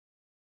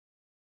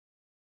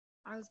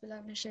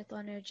A'udhu min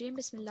shaitanir rajim.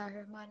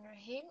 Bismillahir Rahmanir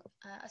Rahim.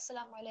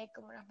 Assalamu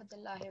alaikum wa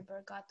rahmatullahi wa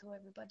barakatuh,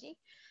 everybody.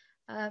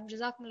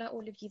 Jazakumullah,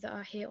 all of you that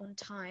are here on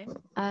time.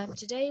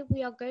 Today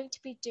we are going to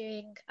be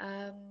doing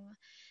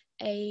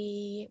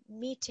a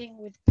meeting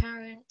with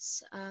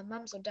parents,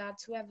 mums or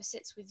dads, whoever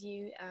sits with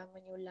you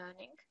when you're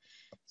learning.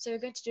 So we're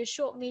going to do a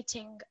short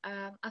meeting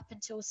up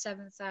until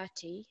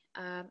 7:30,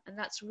 and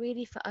that's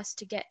really for us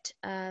to get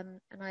an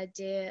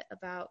idea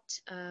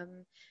about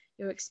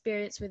your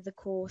experience with the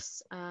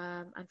course,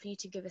 and for you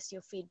to give us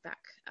your feedback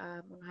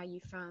on how you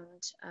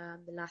found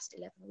the last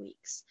 11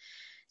 weeks.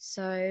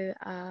 So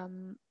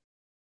I'm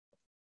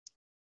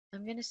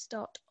going to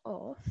start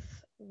off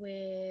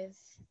with,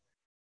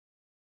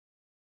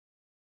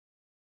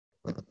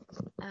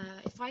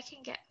 if I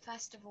can get,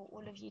 first of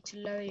all of you to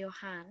lower your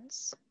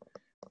hands,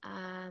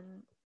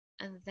 and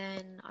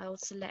then I'll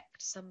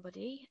select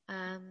somebody.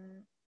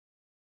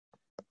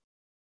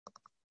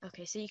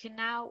 Okay, so you can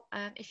now,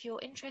 if you're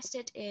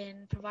interested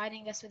in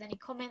providing us with any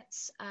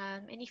comments,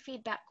 any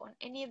feedback on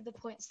any of the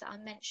points that I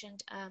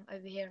mentioned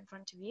over here in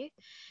front of you,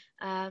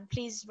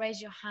 please raise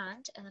your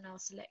hand and then I'll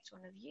select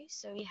one of you.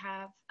 So we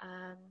have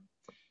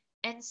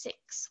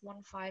Nqc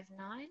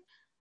 159.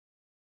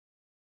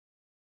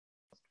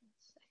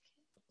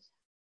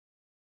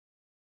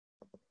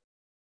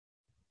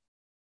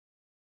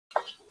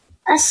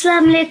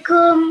 Assalamu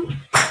alaikum.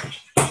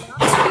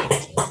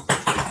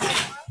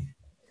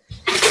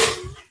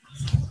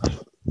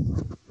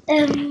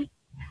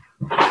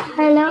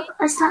 Hello.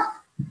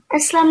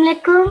 Assalamu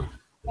alaikum.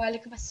 Wa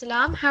alaikum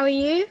assalam. How are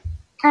you?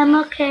 I'm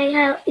okay.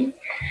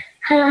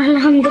 Hello,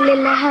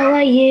 alhamdulillah. How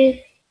are you?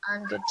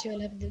 I'm good too,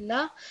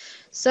 alhamdulillah.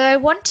 So I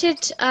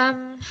wanted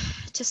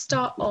to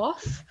start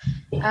off.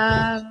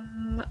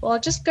 Well, I'll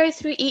just go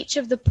through each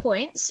of the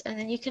points and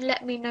then you can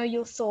let me know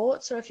your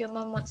thoughts, or if your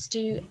mum wants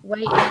to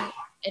weigh in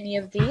any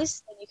of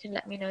these, then you can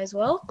let me know as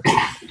well.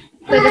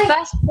 So the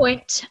first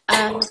point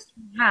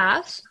we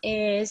have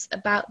is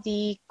about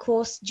the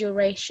course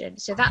duration.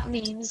 So that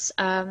means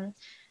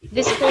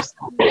this course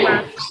that we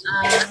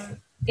have,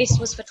 this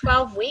was for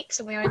 12 weeks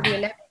and we're in the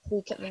 11th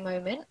week at the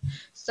moment.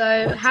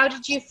 So how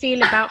did you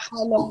feel about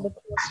how long the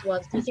course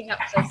was? Do you think that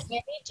was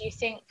okay? Do you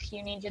think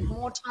you needed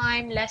more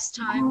time, less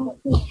time? What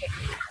do you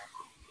think?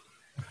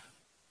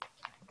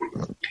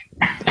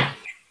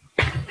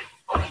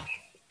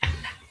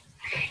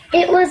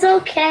 It was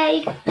okay.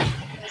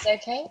 It was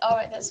okay? All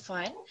right, that's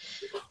fine.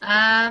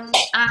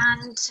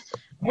 And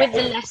with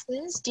the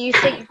lessons, do you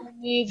think they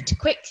moved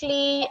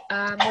quickly?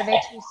 Were they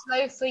too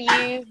slow for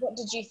you? What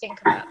did you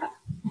think about that?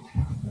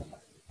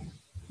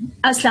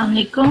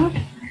 Assalamu alaikum.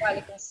 Wa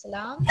alaikum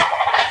assalam.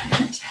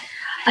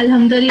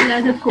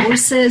 Alhamdulillah, the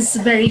course is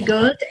very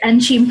good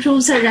and she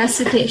improves her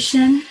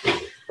recitation.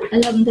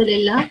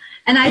 Alhamdulillah.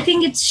 And I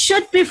think it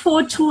should be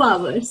for 2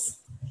 hours.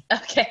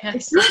 Okay, I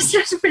see.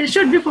 It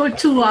should be for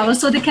 2 hours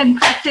so they can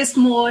practice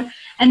more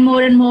and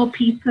more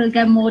people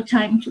get more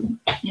time to,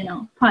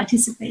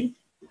 participate.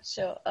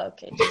 Sure,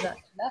 okay,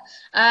 jazakallah.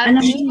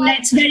 Alhamdulillah,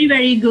 it's very,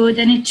 very good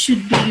and it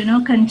should be,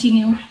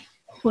 continue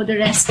for the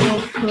rest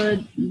of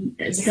the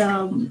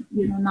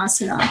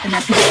Nasirat and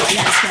Atfal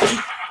as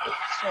well.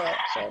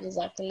 Sure,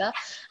 jazakallah.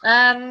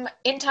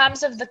 In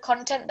terms of the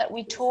content that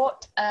we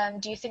taught,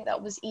 do you think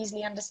that was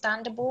easily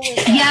understandable?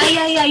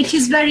 Yeah, it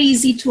is very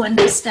easy to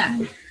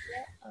understand.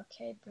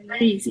 Okay, brilliant.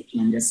 Very easy to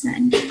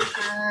understand.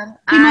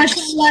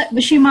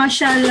 She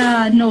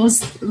mashallah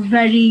knows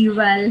very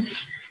well.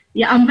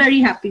 Yeah, I'm very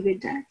happy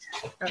with that.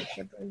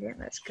 Okay, brilliant.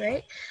 That's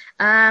great.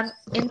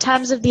 In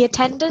terms of the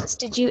attendance,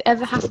 did you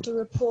ever have to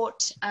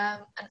report an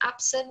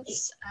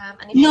absence?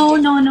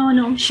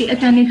 No. She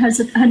attended hers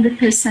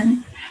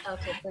 100%.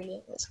 Okay,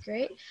 brilliant. That's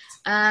great.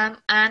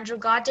 And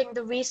regarding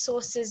the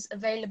resources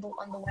available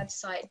on the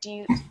website,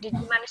 did you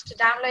manage to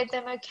download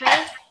them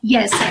okay?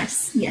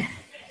 Yes, yeah.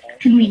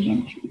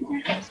 Convenient.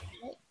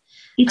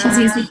 It is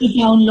easy to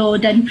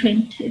download and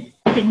print it.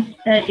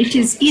 It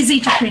is easy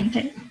to print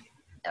it.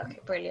 Okay,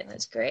 brilliant.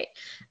 That's great.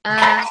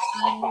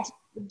 And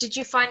did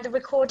you find the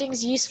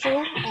recordings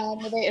useful?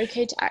 Were they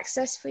okay to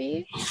access for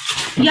you?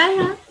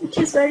 Yeah. It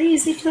is very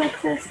easy to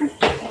access.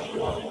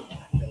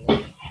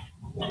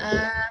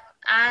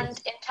 And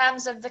in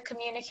terms of the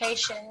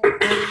communication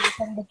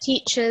from the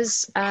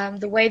teachers,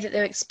 the way that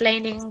they're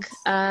explaining,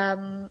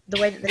 the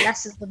way that the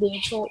lessons were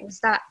being taught, was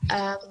that,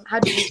 how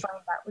did you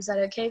find that? Was that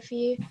okay for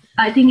you?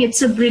 I think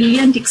it's a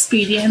brilliant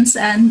experience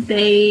and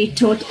they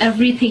taught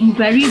everything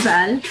very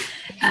well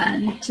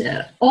and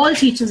all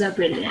teachers are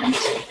brilliant.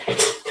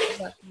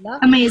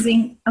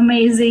 Amazing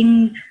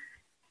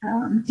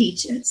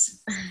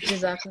teachers.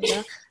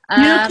 Jazakallah.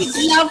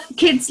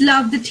 Kids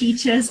love the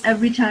teachers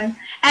every time,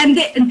 and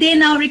they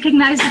now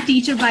recognize the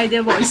teacher by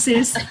their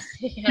voices.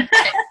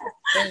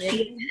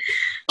 Okay.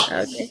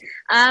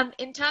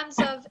 In terms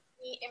of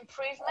the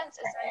improvements,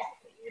 is there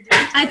anything that you do?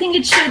 I think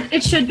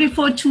it should be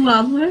for 2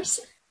 hours,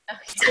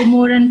 okay. So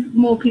more and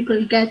more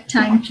people get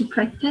time to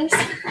practice,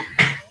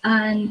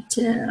 and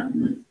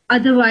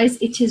otherwise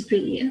it is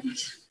brilliant.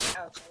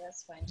 Okay,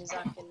 that's fine.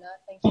 Jazakallah.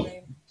 Thank you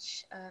very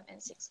much,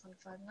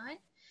 N6159,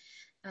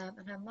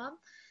 and her mum.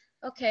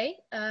 Okay,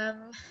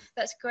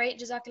 that's great.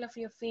 Jazakallah for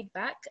your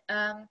feedback.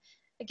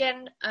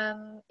 Again,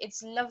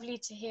 it's lovely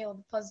to hear all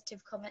the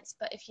positive comments,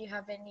 but if you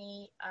have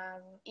any,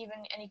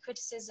 even any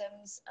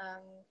criticisms,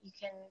 you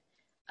can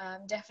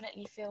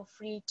definitely feel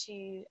free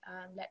to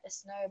let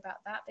us know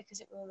about that,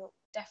 because it will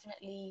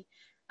definitely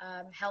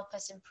help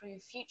us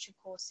improve future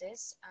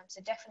courses.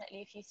 So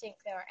definitely, if you think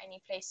there are any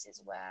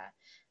places where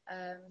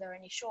there are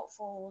any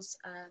shortfalls,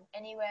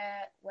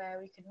 anywhere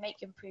where we could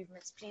make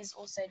improvements, please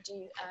also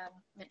do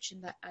mention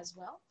that as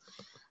well.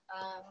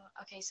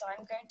 Okay, so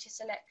I'm going to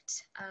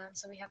select,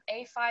 so we have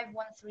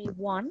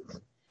A5131.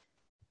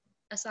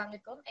 Assalamu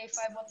alaikum,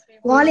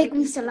 A5131.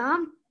 Walaikum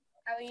salam.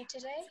 How are you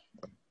today?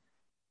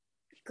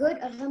 Good,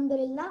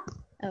 alhamdulillah.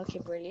 Okay,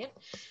 brilliant.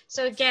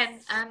 So again,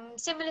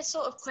 similar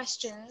sort of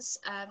questions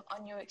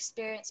on your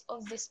experience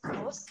of this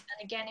course.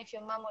 And again, if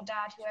your mum or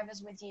dad,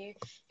 whoever's with you,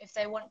 if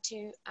they want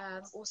to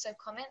also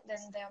comment,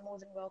 then they're more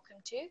than welcome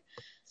to.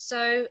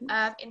 So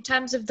in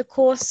terms of the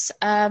course,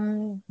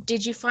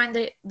 did you find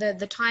that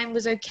the time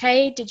was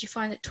okay? Did you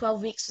find that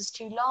 12 weeks was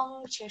too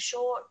long, too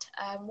short?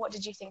 What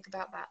did you think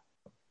about that?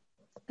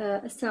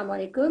 Assalamu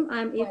alaikum.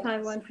 I'm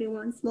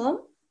A5131's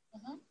mom.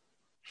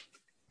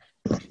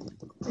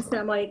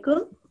 Assalamu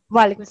alaikum.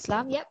 Walaikum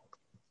assalam, yep.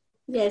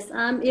 Yes,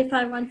 I'm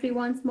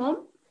A5131's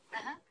mom.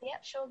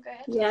 Yep, sure, go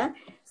ahead. Yeah.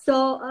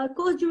 So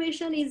course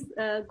duration is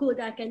good,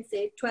 I can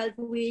say. 12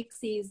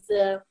 weeks is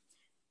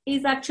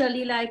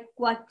actually like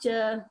what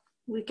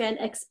we can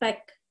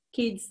expect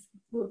kids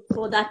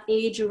for that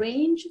age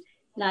range,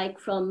 like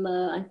from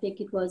I think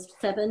it was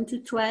 7 to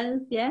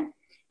 12. Yeah.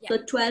 So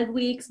 12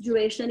 weeks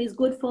duration is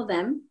good for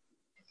them.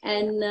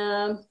 And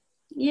I'm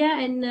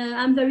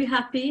very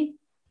happy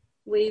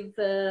with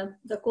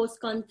the course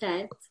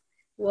content.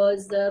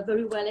 Was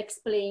very well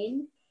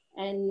explained,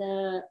 and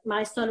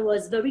my son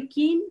was very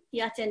keen. He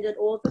attended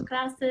all the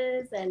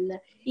classes, and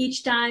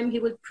each time he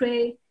would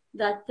pray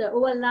that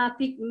oh Allah,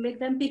 make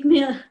them pick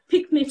me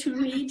to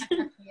read.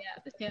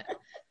 Yeah.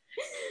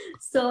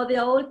 So they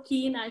are all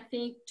keen, I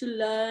think, to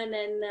learn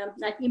and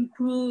like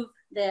improve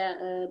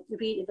their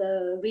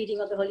the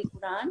reading of the Holy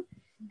Quran.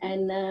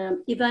 And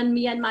even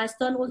me and my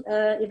husband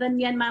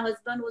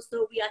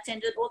also, we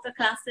attended all the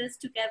classes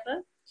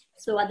together.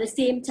 So at the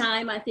same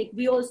time, I think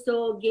we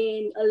also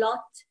gain a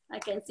lot, I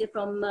can say,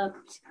 from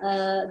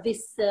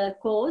this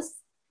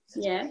course.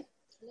 Yeah.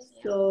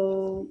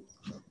 So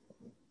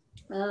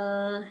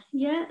and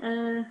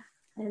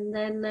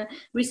then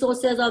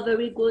resources are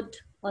very good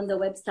on the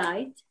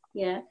website.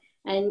 Yeah.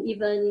 And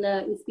even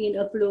it's been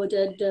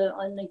uploaded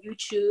on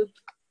YouTube.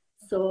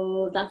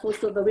 So that's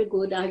also very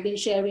good. I've been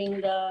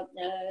sharing the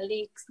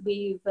links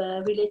with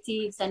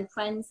relatives and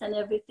friends and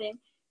everything.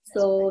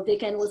 So they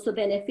can also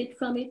benefit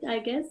from it, I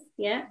guess.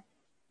 Yeah.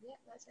 Yeah,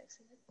 that's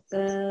excellent.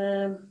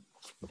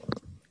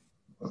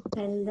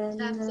 And then, in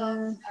terms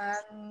of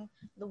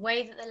the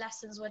way that the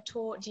lessons were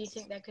taught, do you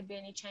think there could be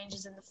any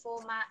changes in the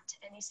format?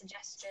 Any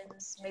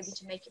suggestions, maybe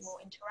to make it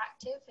more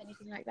interactive?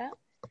 Anything like that?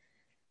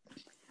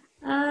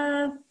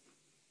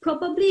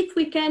 Probably if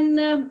we can,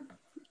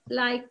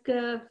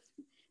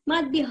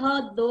 might be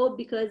hard though,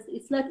 because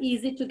it's not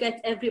easy to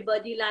get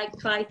everybody like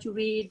try to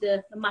read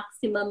the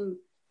maximum.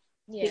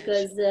 Yeah,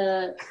 because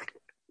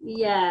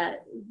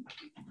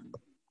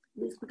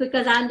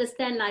because I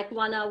understand like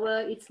 1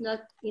 hour it's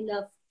not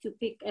enough to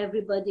pick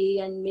everybody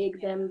and make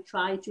them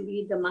try to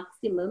read the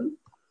maximum.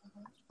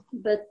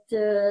 But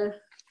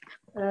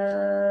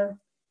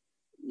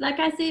like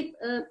I say,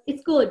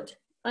 it's good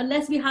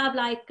unless we have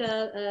like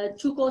 2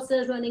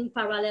 courses running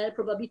parallel,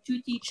 probably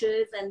 2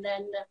 teachers, and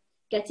then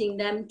getting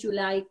them to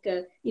like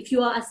if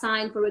you are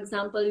assigned, for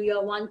example, you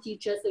are 1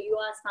 teacher, so you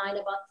are assigned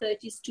about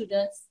 30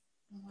 students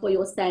for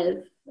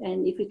yourself,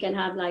 and if you can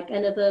have like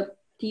another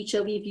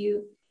teacher with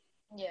you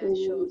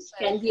who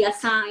can be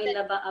assigned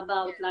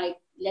about like,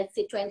 let's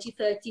say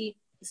 20-30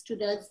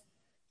 students,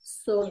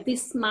 so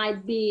this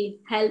might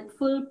be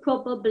helpful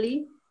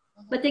probably.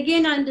 But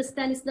again, I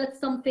understand it's not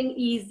something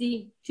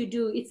easy to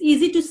do. It's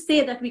easy to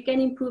say that we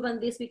can improve on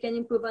this, we can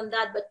improve on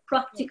that, but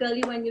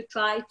practically when you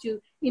try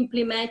to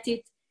implement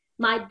it,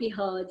 might be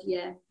hard.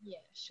 Yeah,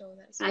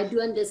 sure. I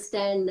do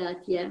understand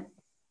that. Yeah.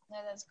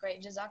 No, that's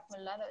great.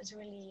 Jazakumullah. That was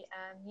really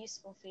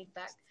useful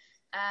feedback.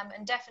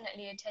 And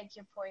definitely I take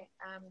your point,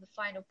 the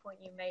final point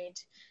you made.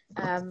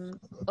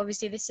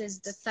 Obviously, this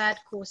is the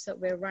 3rd course that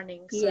we're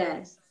running. So,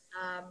 yes.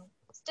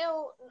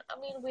 Still, I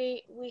mean,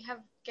 we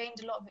have gained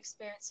a lot of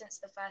experience since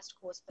the 1st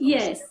course. But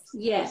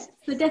yes.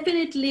 So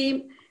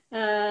definitely,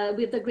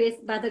 with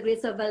by the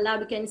grace of Allah,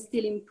 we can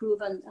still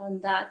improve on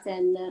that.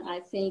 And I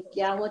think,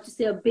 I want to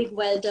say a big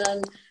well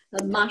done,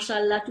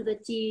 mashallah to the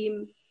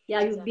team.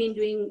 Yeah, you've been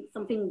doing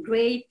something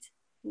great.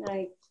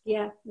 Like,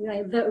 I'm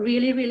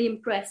really, really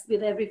impressed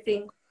with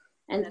everything.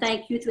 And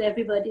thank you to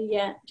everybody.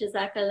 Yeah,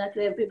 Jazakallah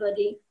to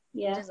everybody.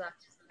 Yeah.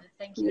 Jazakallah.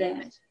 Thank you very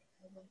much,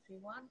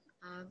 everyone.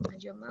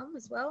 And your mum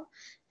as well.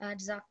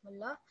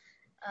 Jazakumullah.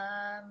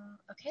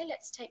 Okay,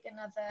 let's take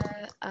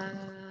another,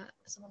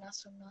 someone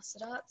else from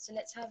Nasirat. So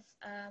let's have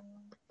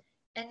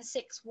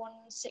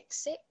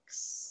N6166.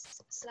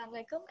 Assalamu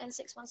alaikum.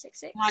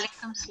 N6166.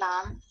 Walaikum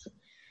salam.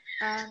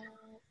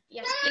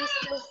 Yes, please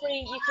feel free.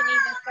 You can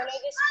either follow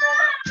this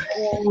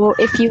format, or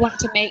if you want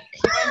to make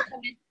your own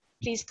comment,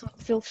 please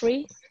feel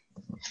free.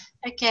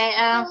 Okay,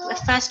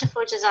 first of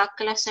all,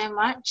 Jazakallah so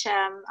much.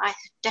 I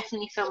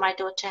definitely feel my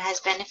daughter has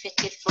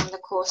benefited from the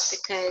course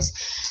because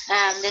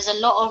there's a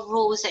lot of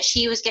rules that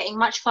she was getting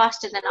much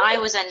faster than I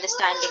was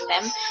understanding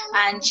them,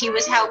 and she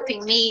was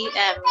helping me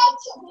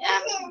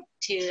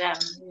to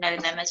know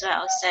them as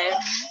well. So,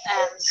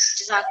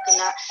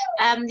 Jazakallah.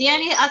 The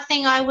only other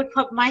thing I would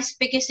my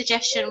biggest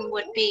suggestion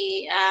would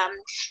be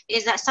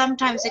is that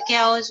sometimes the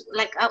girls,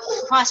 like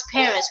for us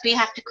parents, we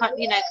have to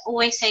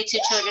always say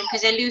to children,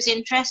 because they lose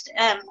interest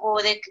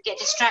or they could get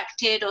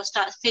distracted or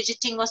start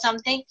fidgeting or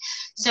something.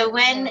 So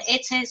when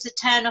it is the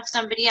turn of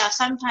somebody else,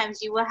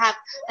 sometimes you will have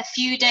a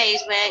few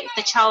days where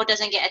the child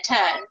doesn't get a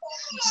turn.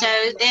 So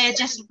they're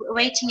just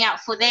waiting out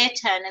for their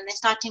turn and they're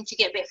starting to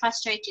get a bit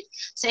frustrated.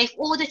 So if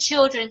all the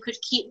children could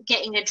keep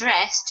getting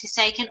addressed to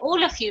say, can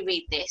all of you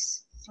read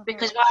this?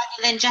 Because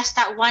rather than just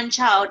that one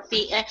child,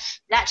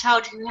 that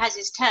child who has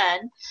his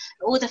turn,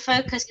 all the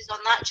focus is on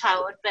that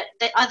child, but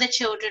the other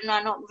children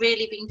are not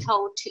really being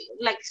told to,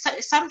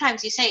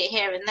 sometimes you say it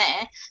here and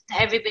there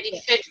that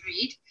everybody should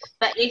read,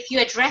 but if you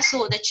address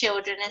all the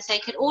children and say,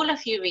 can all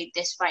of you read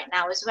this right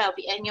now as well,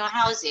 be in your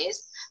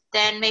houses,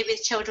 then maybe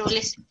the children will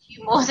listen to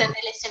you more than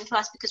they listen to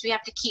us, because we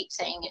have to keep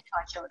saying it to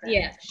our children.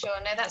 Yeah, sure.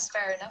 No, that's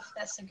fair enough.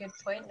 That's a good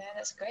point. No,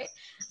 that's great.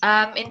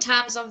 In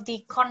terms of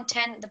the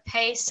content, the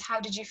pace, how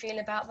did you feel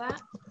about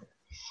that?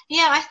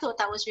 Yeah, I thought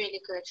that was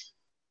really good.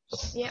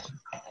 Yeah.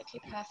 Okay,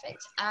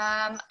 perfect.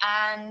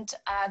 And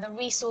the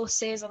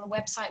resources on the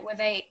website, were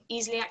they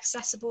easily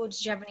accessible?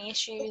 Did you have any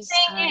issues? The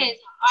thing is,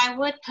 I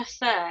would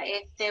prefer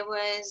if there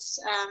was,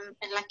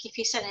 if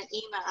you send an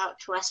email out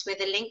to us with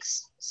the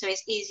links, so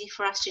it's easy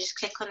for us to just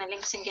click on the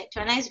links and get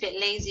to. I know it's a bit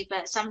lazy,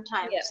 but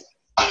sometimes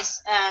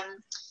it's,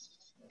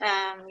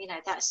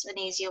 that's an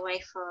easier way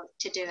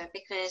to do it,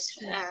 because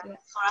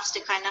for us to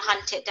kind of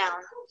hunt it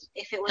down.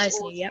 If it was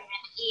all an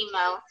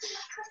email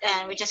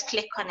and we just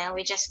click on it,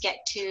 we just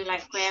get to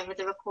wherever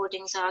the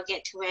recordings are,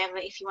 get to wherever.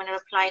 If you want to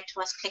reply to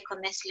us, click on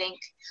this link.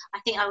 I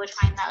think I would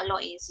find that a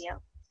lot easier.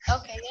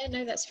 Okay, yeah,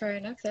 no, that's fair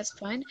enough. That's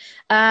fine.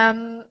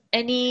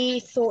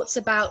 Any thoughts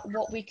about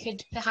what we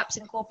could perhaps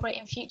incorporate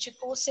in future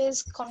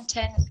courses,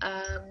 content,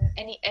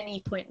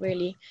 any point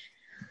really?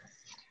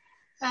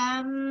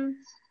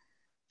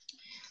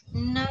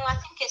 No, I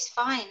think it's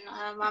fine.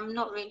 I'm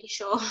not really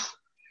sure.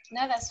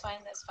 No, that's fine.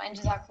 That's fine.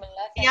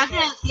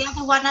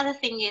 Jazakumullah. One other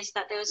thing is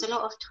that there was a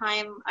lot of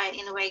time,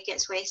 in a way,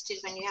 gets wasted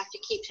when you have to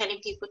keep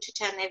telling people to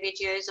turn their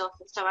videos off.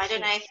 And so I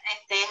don't know if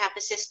they have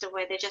a system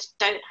where they just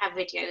don't have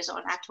videos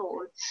on at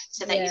all,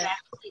 so that you don't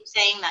have to keep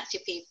saying that to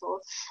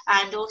people.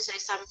 And also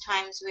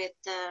sometimes with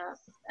the,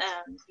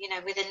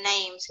 with the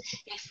names.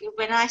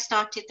 When I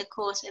started the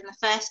course in the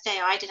first day,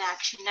 I didn't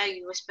actually know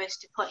you were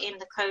supposed to put in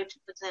the code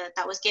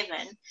that was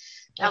given.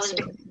 I was a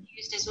bit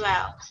confused as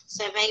well.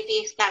 So maybe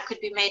if that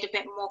could be made a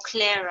bit more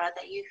clearer,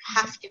 that you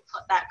have to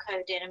put that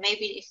code in, and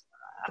maybe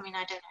I don't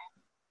know.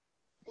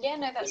 Yeah,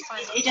 no, that's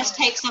fine. It just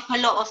takes up a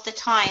lot of the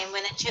time.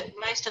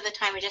 Most of the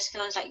time, it just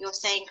feels like you're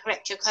saying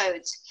correct your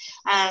codes,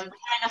 turn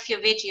off your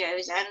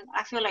videos, and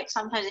I feel like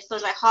sometimes it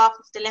feels like half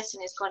of the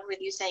lesson is gone with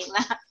you saying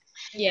that.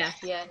 Yeah,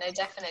 no,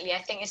 definitely. I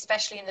think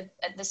especially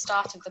at the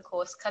start of the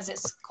course, because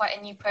it's quite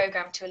a new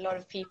program to a lot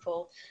of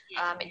people,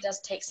 it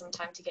does take some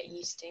time to get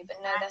used to. But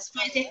no, that's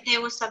fine. If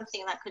there was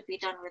something that could be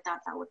done with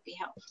that would be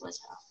helpful as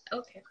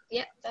well. Okay,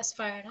 yeah, that's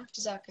fair enough.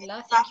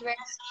 Jazakallah. Thank you very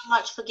much so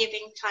much for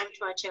giving time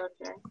to our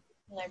children.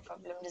 No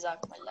problem.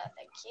 Jazakumullah.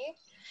 Thank you.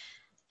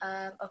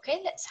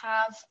 Okay, let's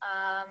have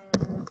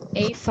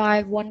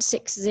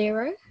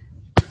A5160.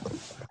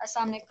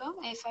 Assalamu alaikum.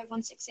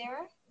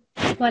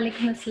 A5160.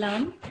 Walaikum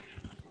assalam.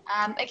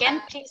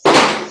 Again, please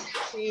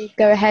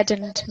go ahead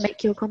and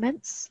make your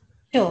comments.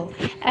 Sure.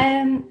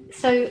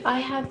 So I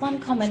have one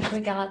comment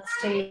regards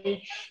to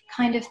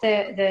kind of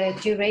the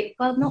duration,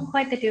 well, not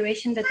quite the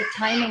duration, but the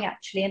timing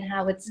actually, and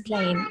how it's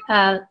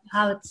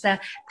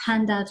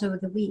panned out over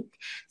the week.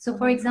 So,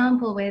 for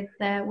example,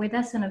 with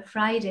us on a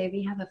Friday,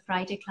 we have a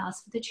Friday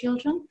class for the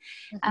children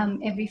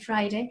every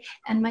Friday,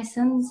 and my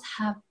son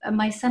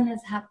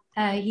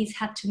he's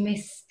had to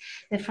miss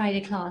the Friday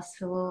class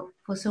for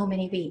so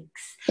many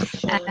weeks.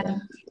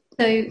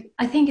 So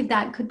I think if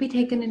that could be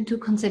taken into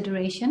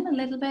consideration a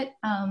little bit,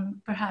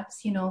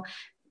 perhaps,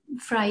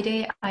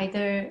 Friday,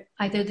 either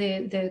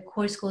the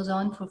course goes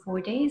on for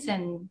 4 days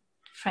and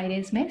Friday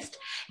is missed.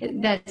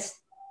 That's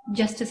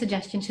just a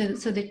suggestion.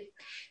 So the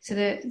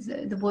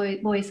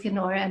boys can,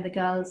 and the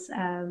girls,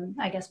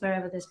 I guess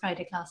wherever there's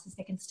Friday classes,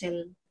 they can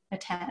still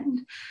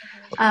attend.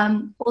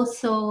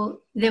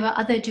 Also, there were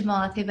other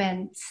Jamaat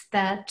events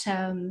that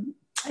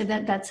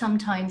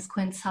sometimes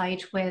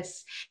coincide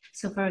with,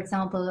 so for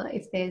example,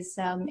 if there's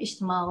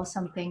Ijtima or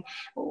something,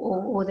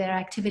 or their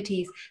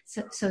activities,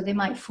 so they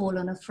might fall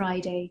on a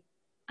Friday,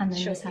 and then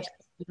just have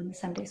to on the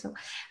Sunday. So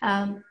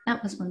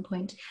that was one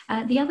point.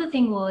 The other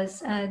thing was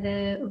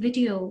the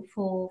video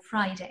for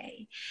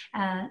Friday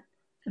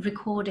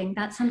recording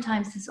that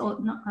sometimes is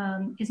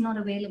not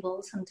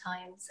available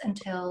sometimes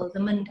until the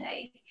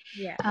Monday.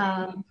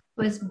 Yeah.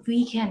 Whereas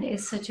weekend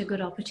is such a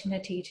good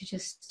opportunity to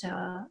just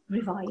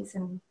revise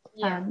and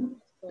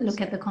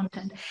look at the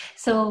content.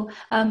 So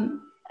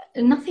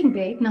nothing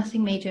big,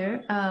 nothing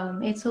major.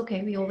 It's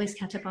okay. We always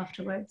catch up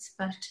afterwards.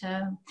 But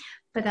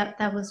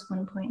that was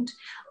one point.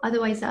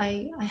 Otherwise,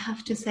 I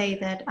have to say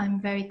that I'm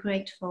very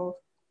grateful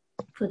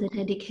for the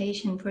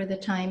dedication, for the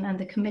time and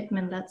the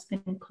commitment that's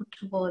been put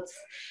towards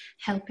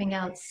helping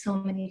out so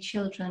many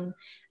children,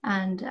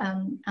 and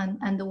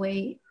the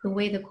way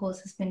the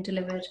course has been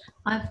delivered.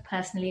 I've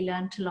personally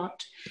learned a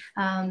lot,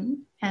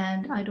 and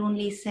I'd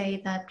only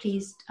say that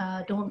please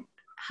don't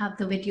have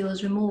the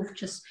videos removed,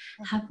 just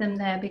have them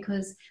there,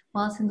 because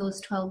whilst in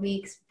those 12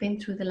 weeks been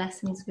through the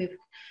lessons, we've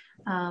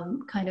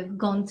kind of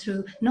gone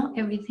through, not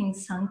everything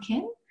sunk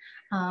in,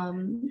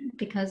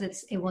 because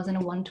it wasn't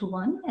a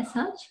one-to-one as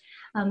such.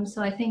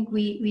 So I think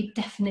we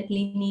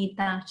definitely need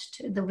that,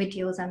 the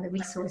videos and the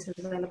resources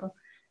available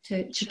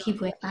to keep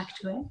going back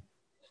to it.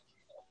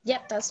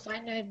 Yep, that's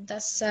fine. No,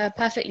 that's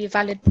perfectly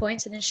valid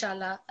points, and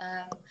inshallah,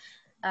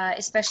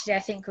 especially I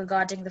think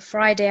regarding the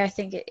Friday, I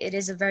think it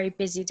is a very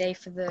busy day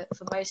for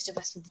most of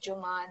us with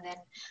Jummah, and then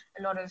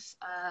a lot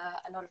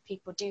of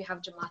people do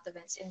have Jamaat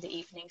events in the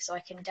evening, so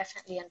I can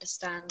definitely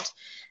understand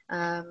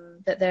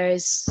that there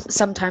is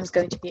sometimes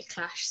going to be a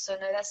clash. So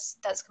no,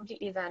 that's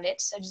completely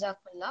valid. So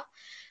Jazakumullah.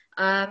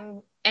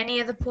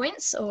 Any other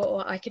points,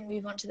 or I can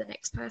move on to the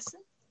next person?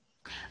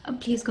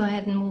 Please go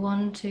ahead and move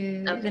on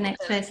to the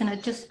next person. I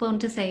just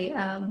want to say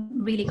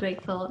really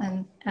grateful,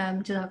 and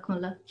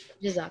Jazakumullah.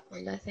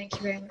 Jazakumullah. Thank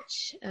you very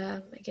much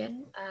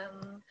again.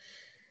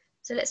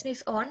 So let's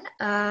move on.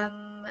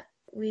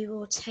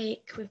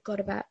 We've got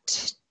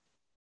about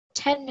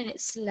 10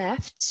 minutes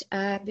left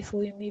before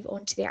we move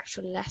on to the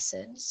actual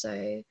lesson.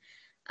 So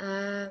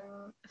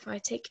if I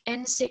take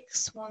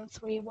N6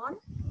 131.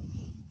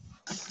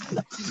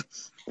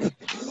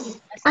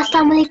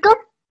 Assalamu alaikum.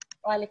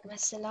 Walaikum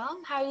assalam.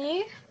 How are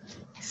you?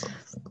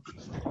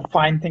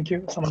 Fine, thank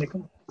you. Assalamu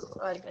alaikum.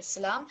 Walaikum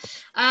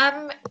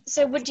assalam.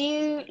 So would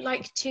you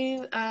like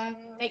to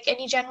make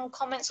any general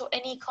comments or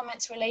any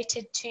comments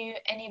related to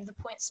any of the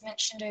points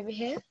mentioned over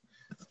here?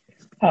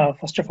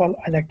 First of all,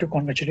 I'd like to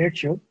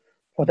congratulate you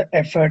for the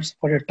efforts,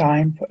 for your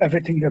time, for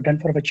everything you have done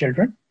for our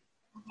children.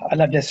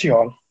 Allah bless you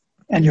all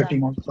and your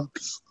team also.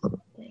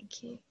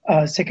 Thank you.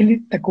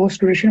 Secondly, the course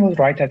duration was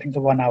right, I think,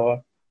 the 1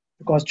 hour,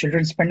 because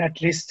children spend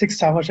at least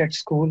 6 hours at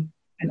school,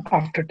 and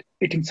after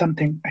eating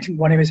something, I think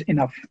 1 hour is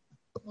enough.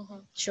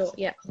 Sure,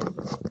 yeah.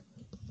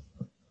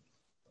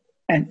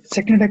 And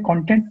secondly, the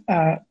content,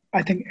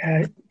 I think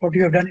what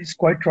you have done is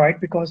quite right,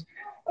 because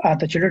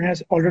the children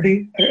has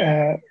already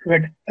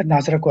read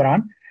Nasirat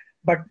Quran,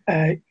 but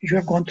you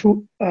have gone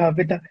through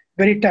with the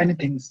very tiny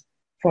things.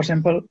 For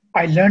example,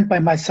 I learned by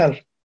myself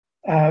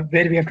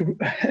where we have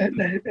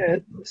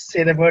to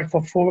say the word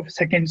for 4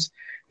 seconds,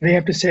 we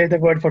have to say the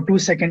word for 2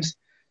 seconds.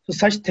 So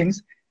such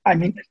things, I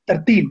mean,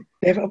 tartil,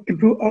 they have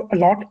improved a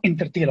lot in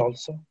tartil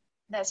also.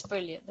 That's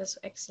brilliant. That's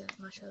excellent,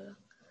 mashallah.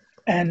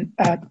 And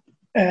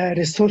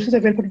resources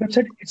available on the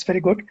website, it's very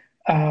good.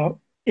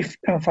 If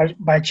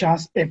by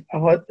chance, if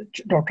our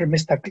daughter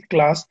missed the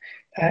class,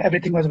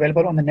 everything was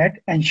available on the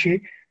net, and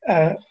she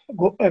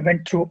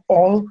went through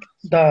all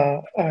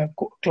the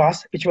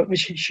class which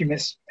she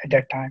missed at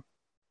that time.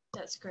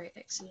 That's great,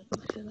 excellent.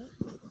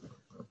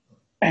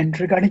 And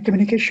regarding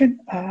communication,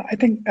 I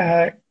think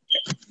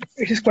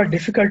it is quite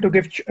difficult to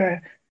give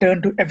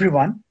turn to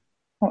everyone.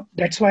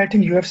 That's why I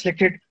think you have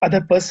selected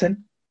other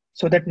person,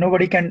 so that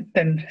nobody can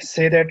then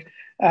say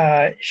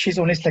that she's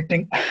only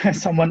selecting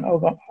someone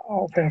of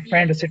her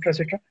friend, etc.,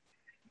 etc.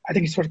 I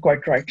think it's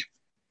quite right.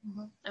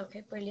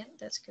 Okay, brilliant.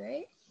 That's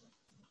great.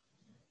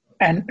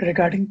 And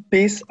regarding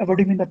pace, what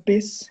do you mean the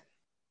pace?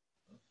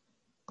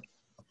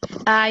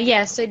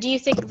 Yeah, so do you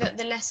think that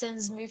the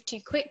lessons move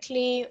too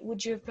quickly?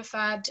 Would you have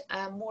preferred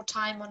more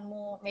time on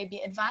more maybe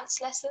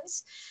advanced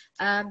lessons?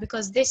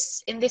 Because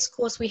in this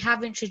course we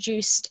have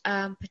introduced,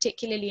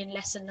 particularly in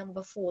lesson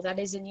number 4, that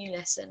is a new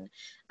lesson,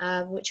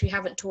 which we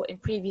haven't taught in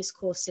previous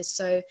courses.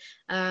 So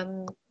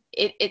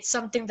it's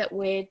something that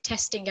we're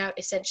testing out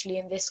essentially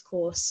in this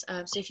course.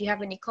 So if you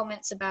have any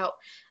comments about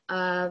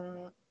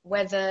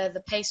whether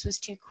the pace was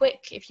too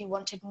quick, if you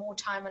wanted more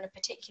time on a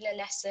particular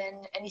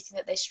lesson, anything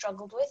that they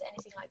struggled with,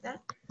 anything like that?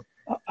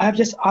 I have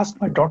just asked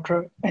my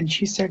daughter, and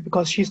she said,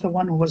 because she's the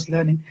one who was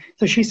learning,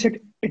 so she said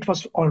it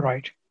was all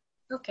right.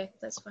 Okay,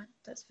 that's fine.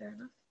 That's fair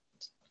enough.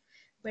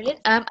 Brilliant.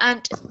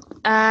 And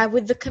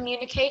with the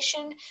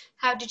communication,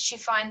 how did she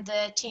find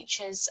the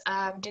teachers?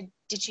 Did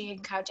she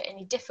encounter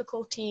any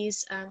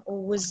difficulties,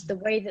 or was the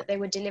way that they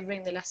were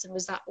delivering the lesson,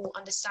 was that all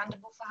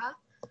understandable for her?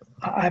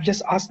 I have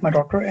just asked my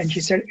daughter, and she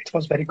said it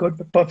was very good,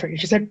 but perfect.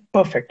 She said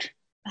perfect.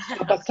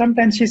 But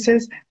sometimes she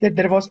says that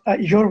there was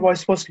your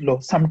voice was low.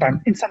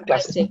 Sometimes in some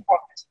classes.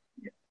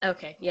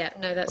 Okay, yeah,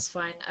 no, that's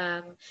fine.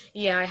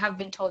 Yeah, I have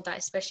been told that,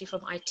 especially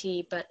from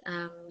IT, but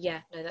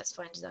yeah, no, that's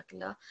fine,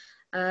 Jazakallah.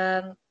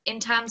 In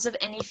terms of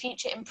any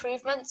future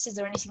improvements, is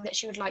there anything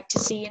that you would like to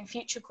see in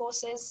future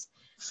courses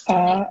to make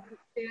Uh, the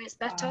experience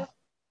better?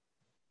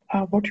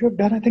 what you have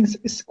done, I think,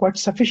 is quite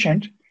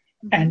sufficient.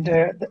 And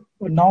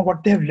now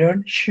what they have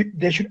learned,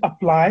 they should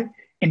apply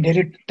in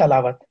daily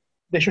talawat.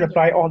 They should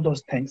apply all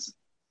those things.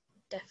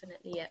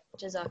 Definitely, yeah.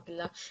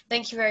 Jazakallah.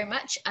 Thank you very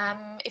much.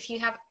 If you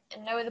have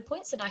no other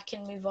points, then I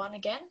can move on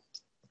again.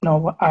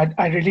 No,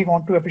 I really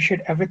want to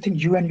appreciate everything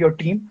you and your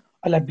team.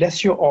 Allah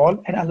bless you all,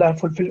 and Allah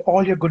fulfill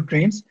all your good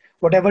dreams.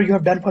 Whatever you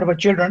have done for our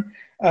children,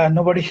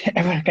 nobody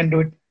ever can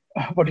do it.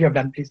 What you have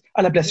done, please.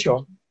 Allah bless you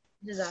all.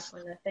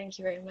 Jazakallah. Thank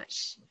you very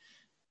much.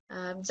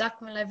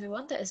 Jazakumullah,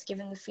 everyone that has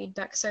given the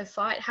feedback so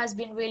far. It has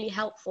been really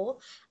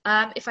helpful.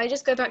 If I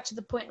just go back to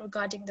the point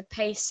regarding the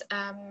pace,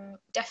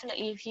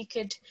 definitely if you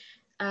could,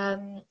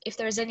 if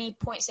there is any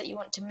points that you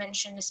want to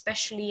mention,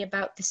 especially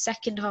about the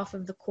second half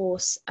of the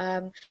course.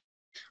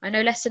 I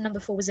know lesson number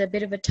 4 was a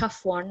bit of a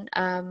tough one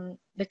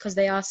because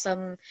there are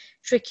some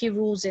tricky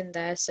rules in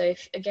there. So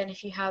if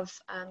you have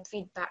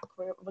feedback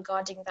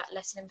regarding that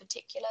lesson in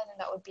particular, then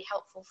that would be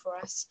helpful for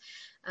us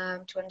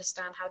to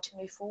understand how to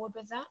move forward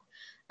with that.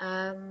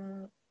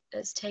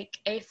 Let's take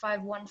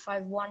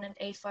A5151 and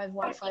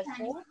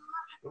A5154.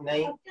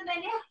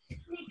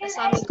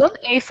 Assalamualaikum.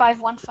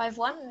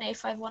 A5151 and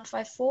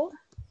A5154.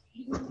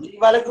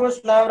 Walaikum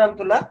assalam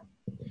warahmatullah.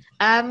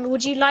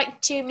 Would you like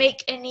to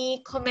make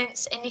any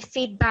comments, any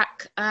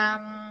feedback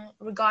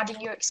regarding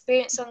your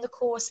experience on the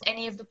course,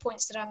 any of the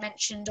points that I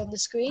mentioned on the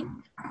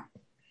screen?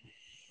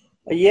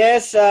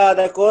 Yes,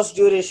 the course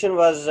duration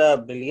was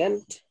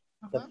brilliant.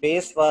 The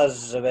pace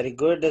was very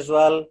good as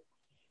well.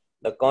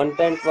 The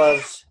content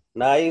was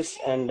nice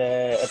and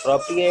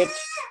appropriate.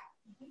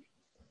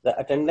 The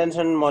attendance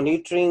and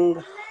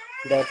monitoring,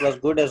 that was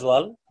good as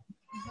well.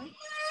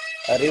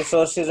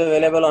 Resources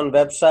available on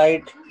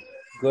website,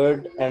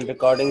 good, and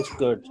recordings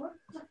good.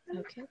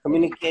 Okay.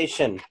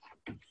 Communication.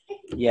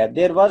 Yeah,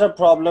 there was a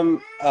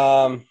problem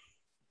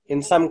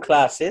in some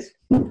classes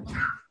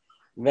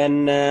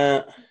when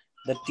the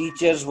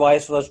teacher's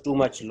voice was too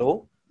much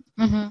low,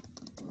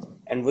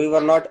 and we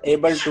were not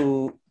able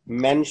to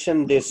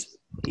mention this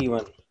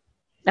even.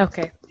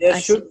 Okay. There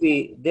should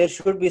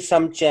be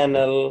some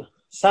channel,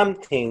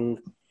 something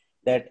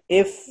that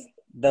if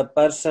the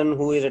person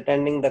who is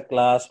attending the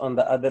class on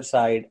the other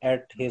side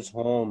at his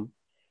home,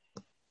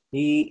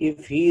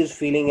 if he is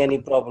feeling any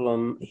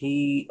problem,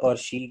 he or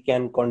she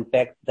can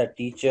contact the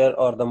teacher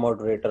or the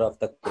moderator of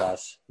the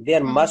class.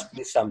 There must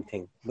be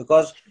something,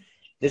 because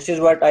this is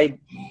what I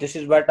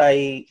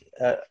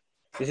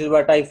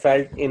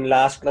felt in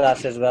last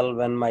class as well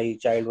when my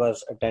child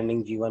was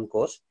attending G1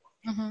 course.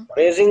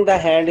 Raising the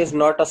hand is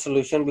not a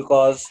solution,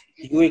 because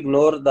you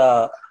ignore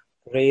the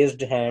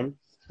raised hand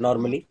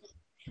normally,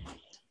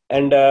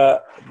 and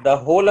the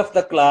whole of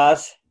the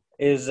class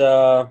is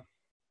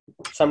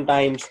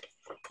sometimes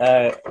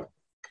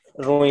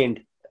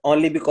ruined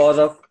only because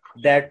of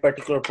that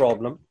particular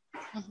problem.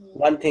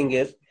 One thing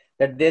is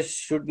that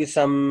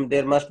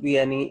there must be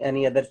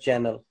any other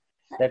channel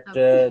that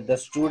the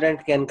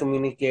student can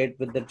communicate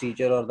with the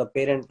teacher, or the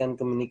parent can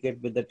communicate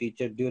with the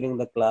teacher during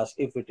the class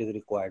if it is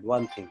required.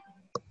 One thing.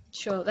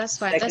 Sure, that's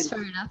fine. That's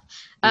fair enough.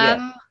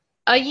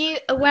 Are you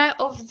aware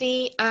of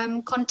the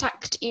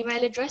contact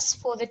email address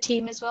for the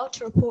team as well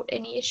to report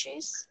any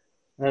issues?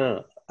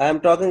 No. I'm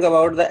talking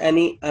about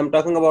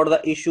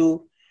the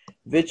issue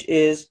which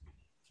is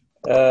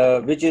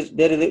if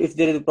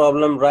there is a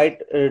problem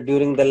right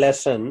during the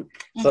lesson.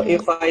 So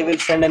if I will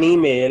send an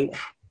email,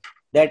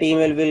 that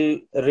email will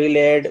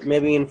relayed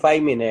maybe in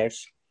 5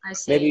 minutes. I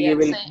see. Maybe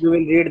you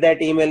will read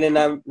that email in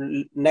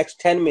next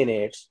 10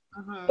 minutes.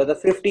 So the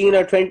 15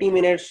 or 20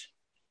 minutes,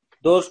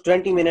 those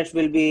 20 minutes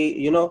will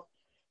be,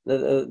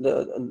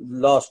 the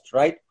lost,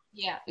 right?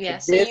 Yeah.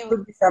 So there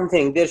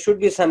should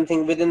be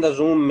something within the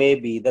Zoom,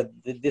 maybe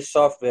this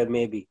software,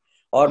 maybe,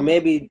 or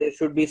maybe there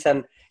should be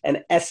an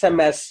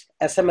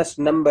SMS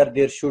number.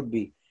 There should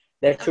be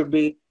that should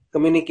be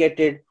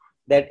communicated,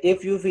 that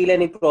if you feel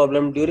any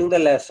problem during the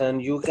lesson,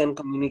 you can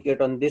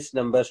communicate on this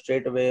number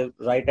straight away,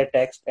 write a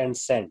text and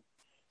send,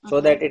 so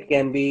that it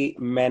can be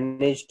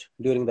managed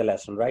during the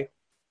lesson, right?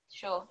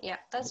 Sure. Yeah,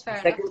 that's fair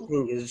enough.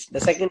 The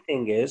second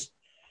thing is,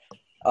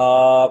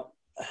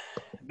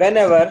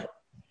 whenever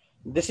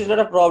this is not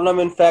a problem.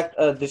 In fact,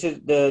 this is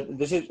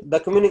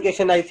the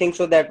communication. I think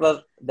so. That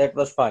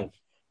was fine.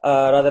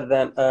 Rather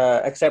than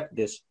accept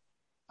this,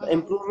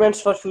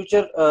 improvements for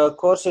future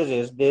courses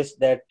is this,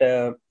 that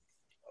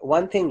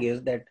one thing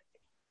is that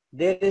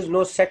there is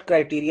no set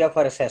criteria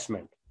for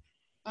assessment.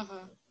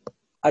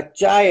 A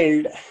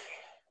child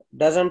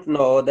doesn't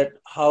know that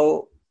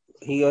how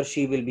he or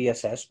she will be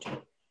assessed.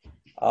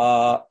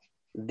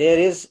 There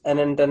is an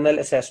internal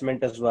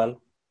assessment as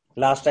well.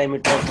 Last time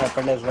it has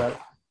happened as well.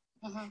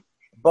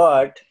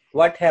 But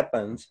what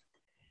happens,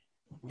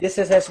 this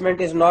assessment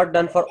is not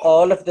done for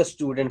all of the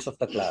students of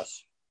the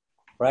class,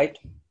 right?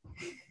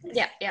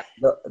 Yeah.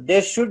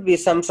 There should be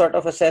some sort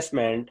of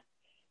assessment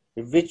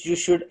which you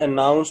should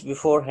announce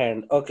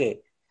beforehand. Okay,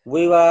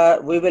 we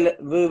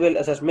will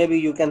assess. Maybe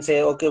you can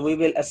say, okay, we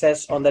will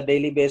assess on the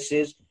daily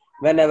basis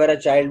whenever a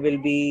child will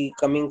be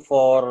coming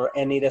for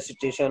any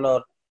recitation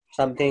or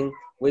something.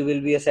 We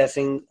will be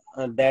assessing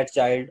that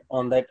child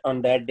on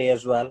that day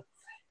as well,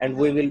 and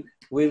we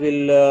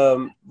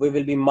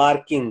will be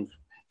marking,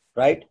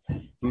 right,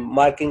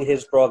 marking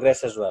his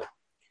progress as well,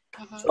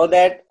 so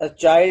that a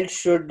child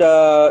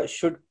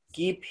should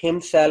keep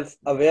himself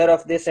aware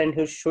of this, and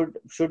he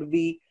should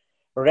be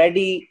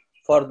ready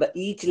for the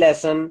each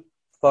lesson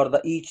for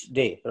the each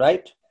day,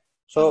 right?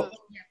 So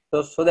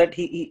that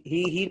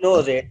he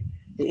knows it.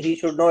 He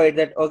should know it,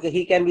 that okay,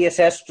 he can be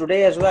assessed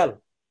today as well.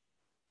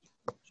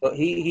 So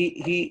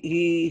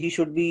he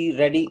should be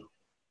ready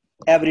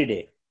every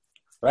day,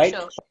 right?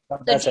 Sure. For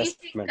So the do you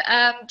think,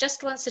 assessment.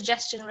 just one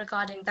suggestion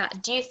regarding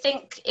that, do you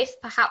think if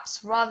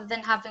perhaps rather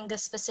than having a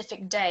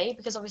specific day,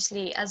 because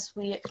obviously as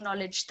we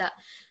acknowledge that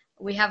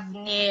we have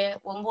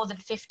more than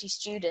 50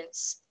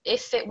 students,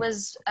 if it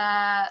was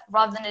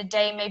rather than a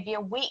day, maybe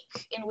a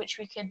week in which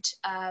we could,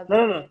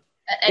 No.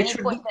 at It any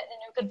should point be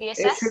that could be it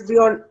should assessed? be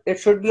on it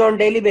should be on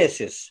daily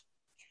basis.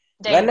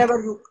 Daily.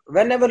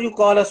 Whenever you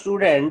call a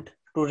student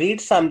to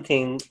read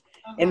something,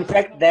 in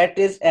fact, that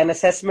is an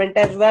assessment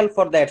as well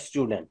for that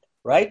student,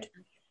 right?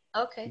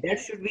 Okay. That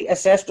should be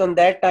assessed on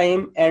that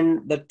time,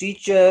 and the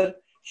teacher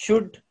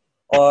should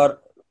or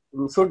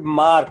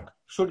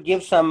should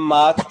give some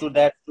marks to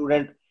that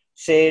student,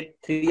 say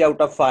 3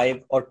 out of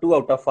 5 or 2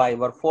 out of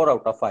 5 or 4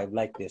 out of 5,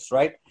 like this,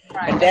 right?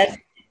 And that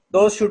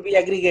those should be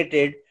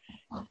aggregated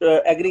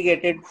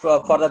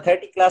for the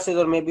 30 classes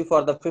or maybe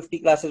for the 50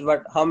 classes,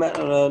 but how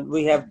many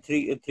we have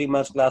 3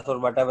 months class or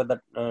whatever the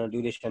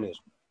duration is.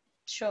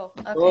 Sure.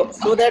 So, Okay.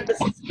 so that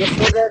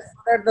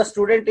the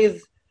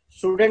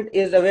student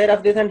is aware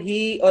of this, and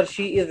he or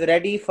she is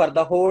ready for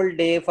the whole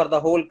day, for the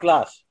whole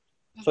class.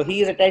 So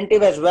he is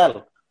attentive as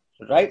well,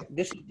 right?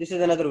 This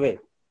is another way.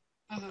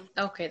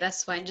 Okay,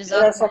 that's fine.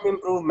 There are some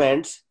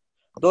improvements.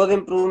 Those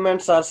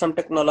improvements are some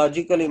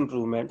technological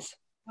improvements.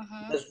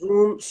 The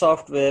Zoom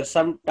software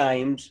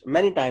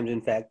many times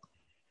in fact,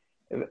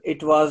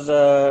 it was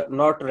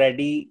not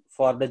ready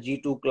for the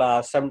G2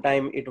 class.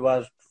 Sometime it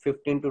was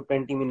 15 to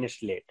 20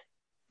 minutes late.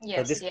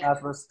 So this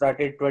class was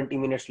started 20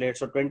 minutes late.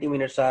 So 20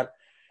 minutes are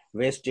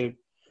wasted.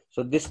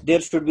 So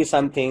there should be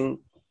something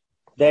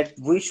that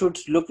we should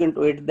look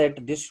into it,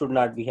 that this should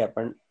not be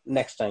happen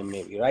next time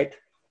maybe, right?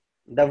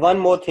 The one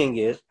more thing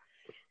is,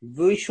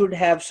 we should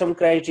have some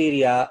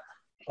criteria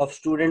of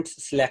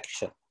students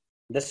selection.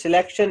 The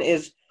selection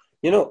is,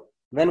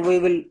 when we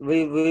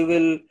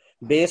will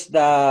base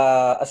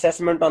the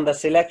assessment on the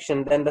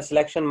selection, then the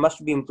selection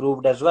must be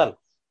improved as well,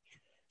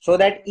 so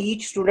that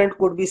each student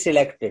could be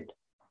selected.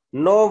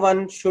 No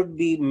one should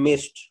be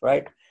missed,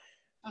 right?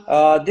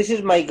 This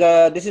is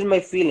my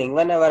feeling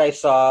whenever I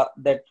saw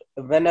that,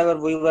 whenever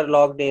we were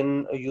logged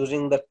in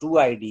using the two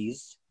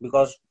IDs,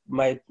 because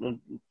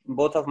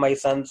both of my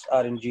sons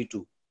are in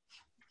G2.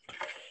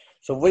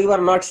 So we were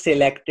not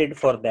selected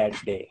for that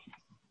day.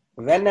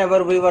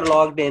 Whenever we were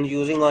logged in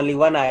using only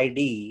one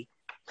ID,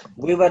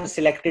 we were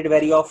selected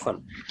very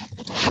often.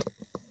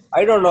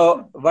 I don't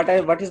know what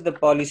is the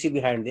policy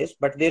behind this,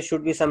 but there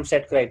should be some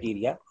set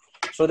criteria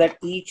so that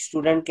each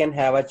student can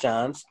have a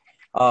chance,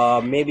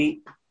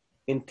 maybe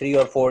in 3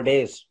 or 4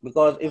 days.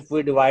 Because if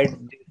we divide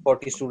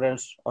 40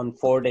 students on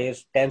 4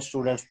 days, 10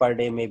 students per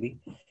day, maybe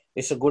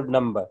it's a good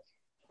number.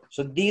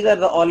 So these are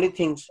the only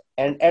things.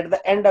 And at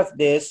the end of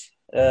this,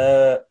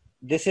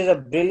 this is a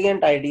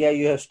brilliant idea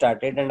you have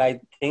started, and I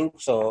think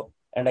so,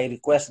 and I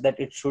request that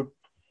it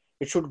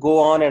should go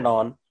on and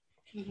on,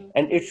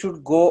 and it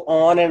should go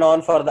on and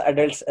on for the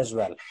adults as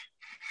well.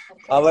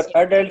 Our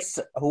adults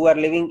who are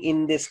living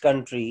in this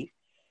country,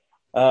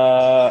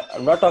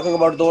 I'm not talking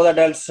about those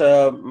adults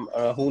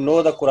who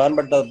know the Quran,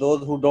 but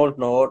those who don't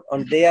know,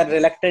 and they are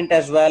reluctant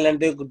as well, and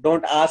they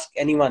don't ask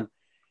anyone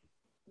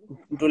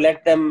to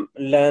let them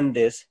learn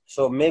this.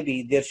 So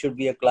maybe there should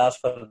be a class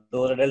for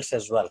those adults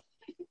as well.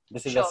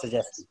 This is a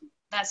suggestion.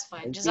 That's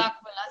fine.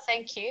 Jazakumullah,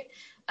 thank you.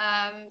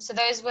 So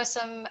those were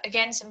some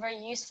very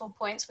useful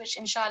points, which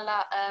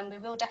inshallah we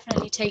will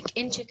definitely take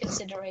into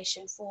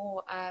consideration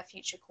for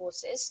future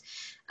courses.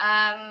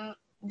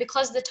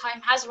 Because the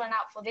time has run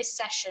out for this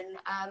session,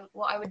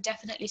 what I would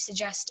definitely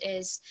suggest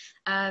is,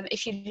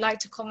 if you'd like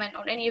to comment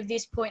on any of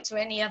these points or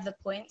any other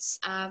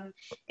points,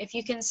 if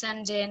you can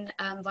send in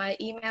via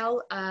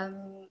email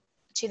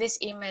to this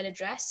email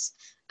address,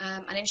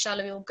 and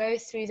inshallah we will go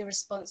through the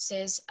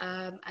responses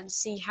and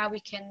see how we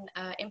can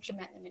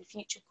implement them in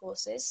future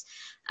courses.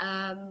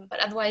 But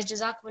otherwise,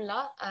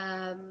 jazakumullah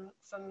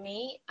from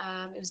me.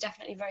 It was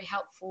definitely very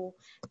helpful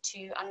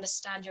to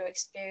understand your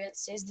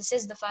experiences. This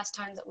is the first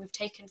time that we've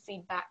taken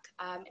feedback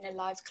in a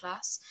live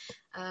class.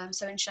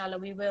 So inshallah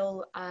we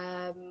will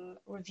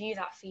review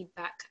that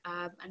feedback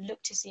and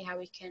look to see how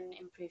we can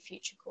improve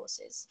future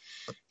courses.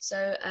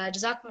 So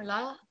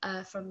jazakumullah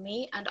from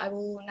me, and I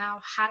will now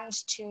hand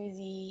to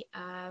the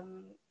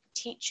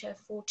teacher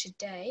for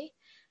today,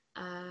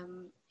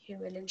 who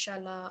will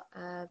inshallah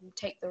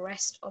take the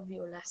rest of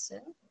your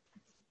lesson.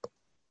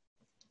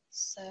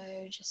 So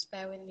just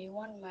bear with me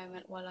one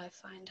moment while I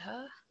find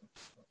her.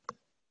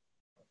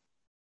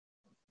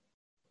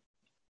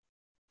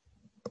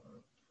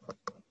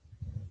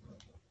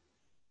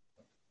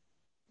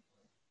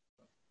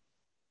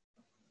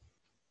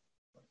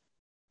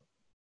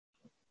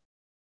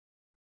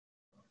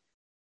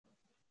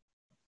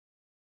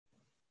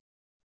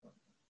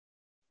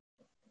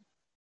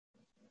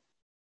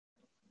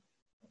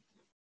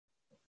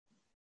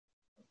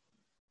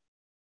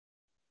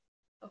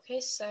 Okay,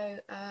 so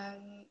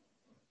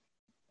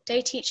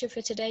day teacher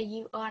for today,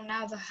 you are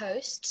now the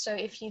host. So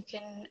if you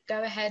can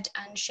go ahead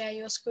and share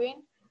your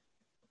screen.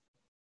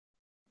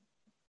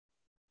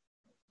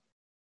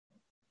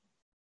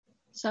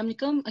 Assalamu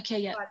alaikum. Okay,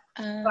 yeah.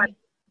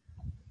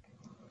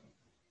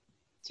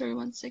 Sorry,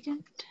 1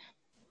 second.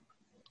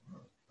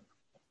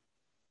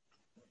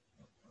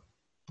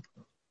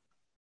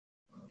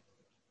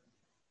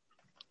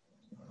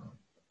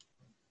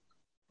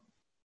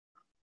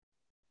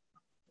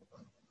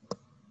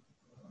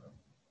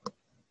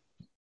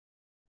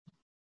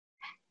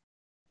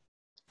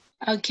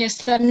 Okay,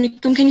 Assalamu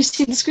alaikum. Can you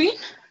see the screen?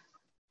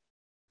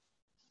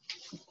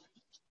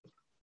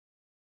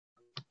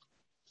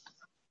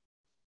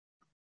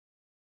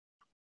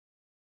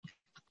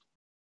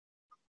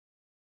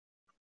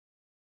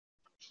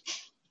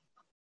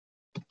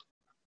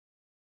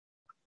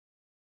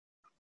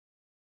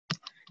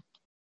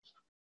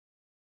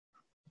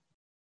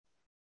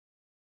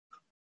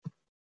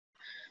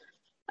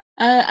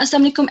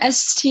 Assalamu alaikum,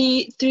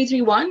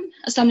 ST331.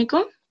 Assalamu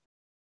alaikum.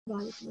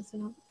 Walaikum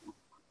assalam.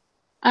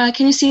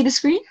 Can you see the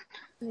screen?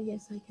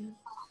 Yes, I can.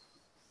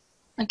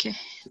 Okay,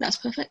 that's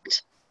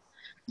perfect.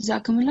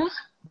 Jazakumullah.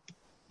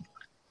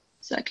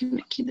 So I can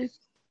make you the.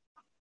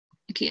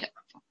 Okay, yeah.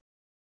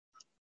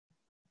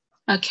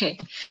 Okay.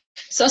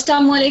 So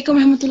assalamu alaikum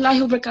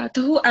warahmatullahi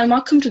wabarakatuh and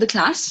welcome to the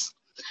class.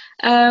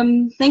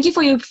 Thank you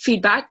for your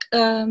feedback.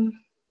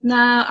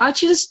 Now I'll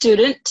choose a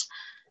student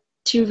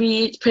to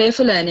read Prayer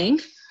for Learning.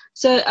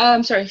 So,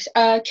 sorry,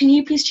 can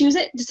you please choose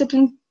it,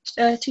 discipline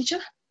teacher?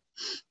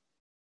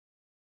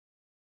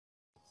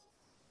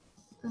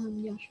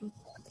 Yeah, sure.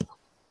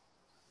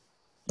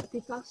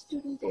 The first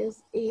student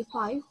is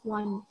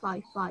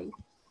A5155.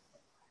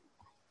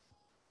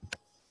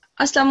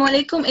 Assalamu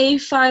alaikum,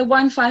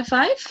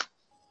 A5155.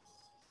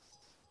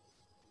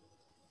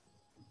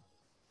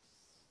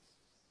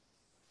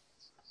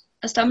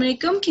 Assalamu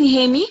alaikum, can you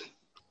hear me?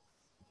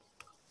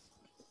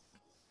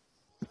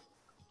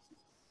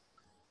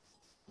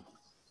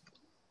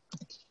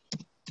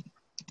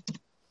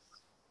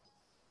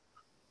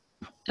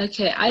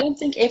 Okay, I don't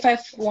think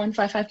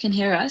A5155 can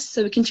hear us,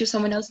 so we can choose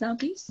someone else now,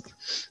 please.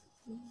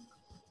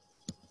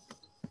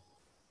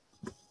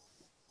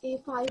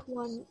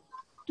 A5122.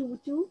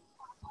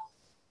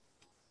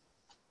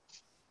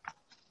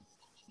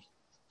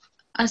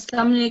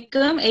 Assalamu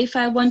alaikum,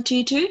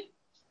 A5122.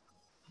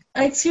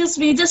 Excuse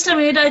me, just a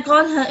minute. I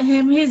call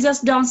him. He's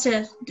just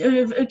downstairs.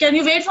 Can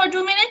you wait for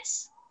 2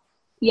 minutes?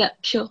 Yeah,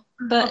 sure.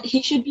 But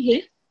he should be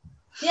here.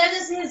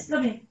 Yes, he's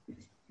coming.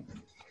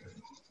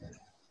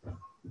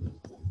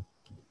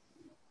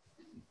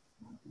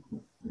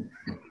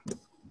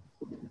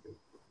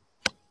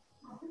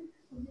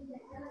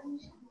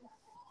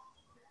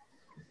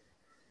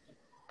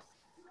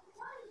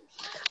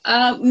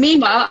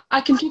 Meanwhile,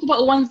 I can talk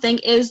about one thing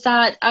is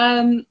that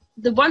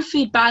the one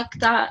feedback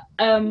that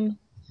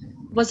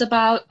was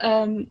about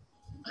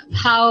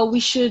how we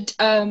should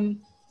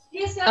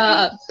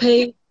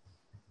pay.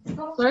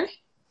 Sorry?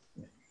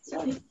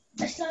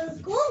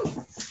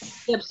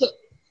 Yep, so,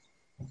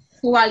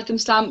 Walaikum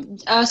salam.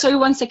 Sorry,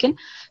 1 second.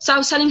 So I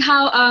was telling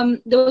how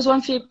there was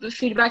one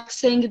feedback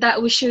saying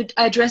that we should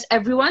address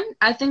everyone.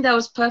 I think that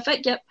was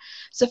perfect. Yep.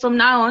 So from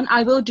now on,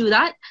 I will do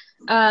that.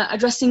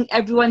 Addressing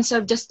everyone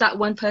instead of just that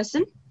one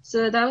person.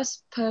 So that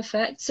was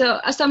perfect. So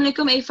assalamu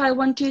alaikum,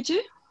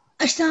 A5122.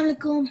 Assalamu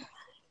alaikum.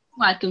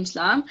 Walaikum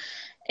salam.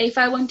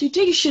 A5122,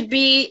 you should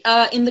be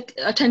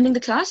attending the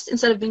class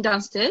instead of being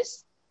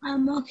downstairs.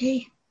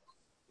 Okay.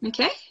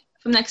 Okay,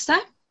 from next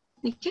time.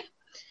 Okay.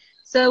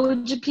 So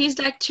would you please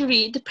like to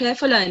read the prayer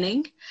for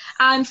learning?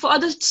 And for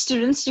other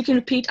students, you can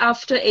repeat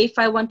after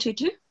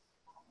A5122.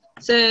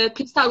 So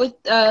please start with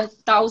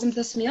Thousand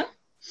Tasmiyah.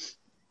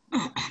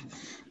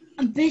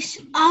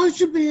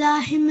 أعوذ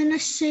بالله من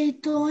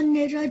الشيطان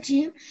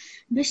الرجيم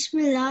بسم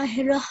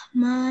الله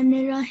الرحمن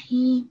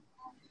الرحيم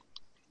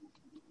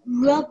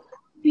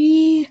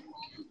ربي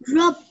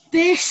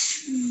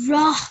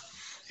اشرح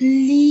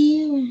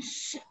لي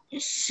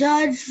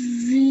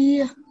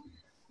صدري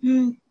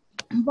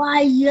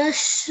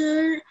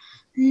ويسر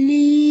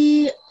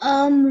لي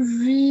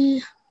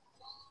أمري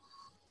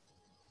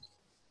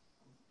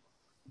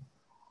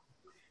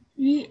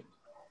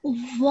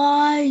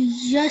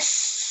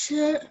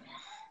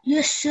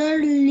يسر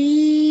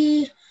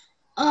لي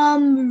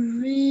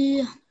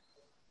أمري.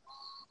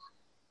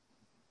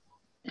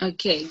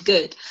 Okay,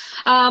 good.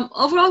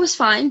 Overall was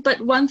fine,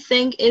 but one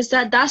thing is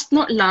that that's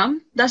not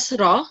lam, that's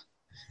ra.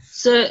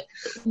 So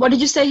what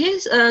did you say here?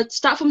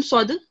 Start from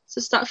Sod.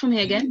 So start from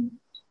here again.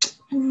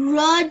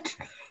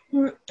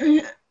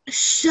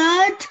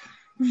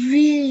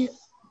 Sadri.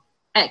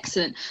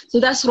 Excellent. So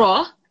that's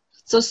raw.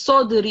 So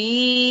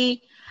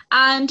Sodri.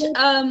 And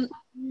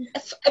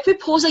every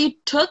pause that you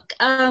took,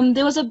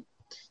 there was a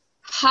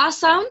ha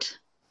sound.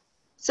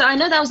 So I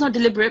know that was not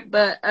deliberate,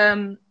 but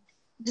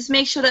just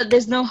make sure that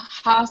there's no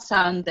ha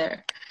sound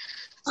there.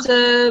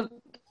 So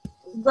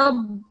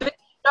Rabbi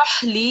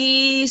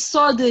Rahli,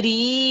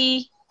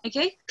 Sodri.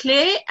 Okay,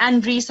 clear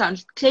and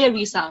resound. Clear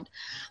resound.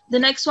 The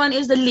next one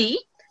is the li.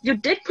 You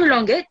did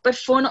prolong it, but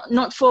for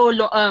not for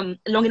long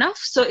enough.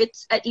 So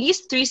it's at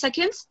least 3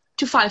 seconds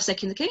to 5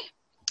 seconds. Okay.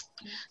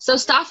 So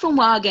start from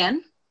wa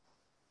again.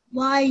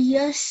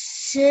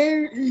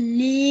 Wayassir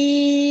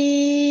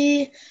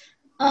li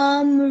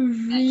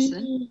amri.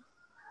 Excellent.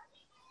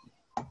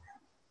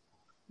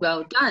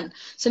 Well done.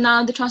 So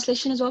now the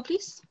translation as well,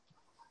 please.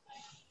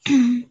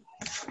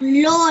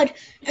 Lord,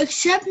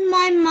 accept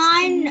my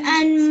mind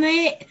and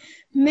make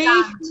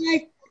my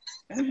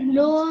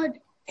Lord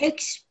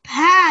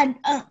expand.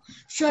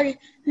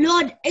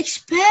 Lord,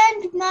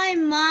 expand my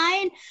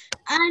mind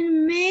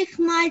and make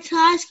my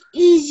task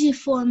easy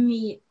for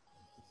me.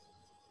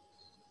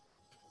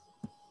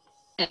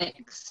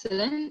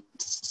 Excellent.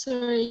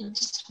 Sorry,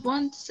 just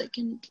 1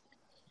 second.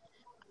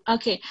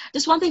 Okay,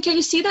 just one thing. Can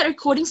you see that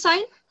recording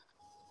sign?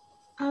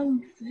 Where?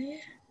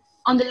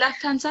 On the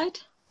left-hand side?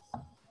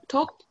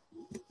 Top?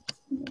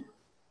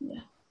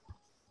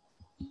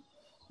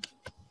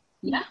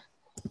 Yeah?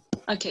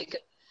 Okay,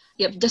 good.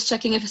 Yep, just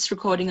checking if it's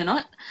recording or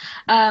not.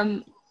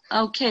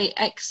 Okay,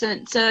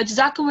 excellent. So,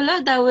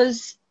 Jazakumullah, that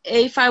was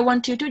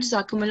A5122,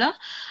 Jazakumullah.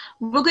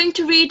 We're going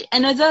to read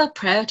another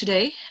prayer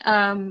today.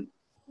 Okay,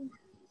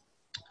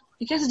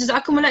 so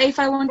Jazakumullah,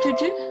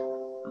 A5122.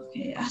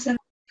 Okay,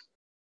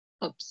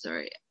 oh,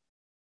 sorry.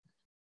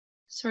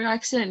 Sorry, I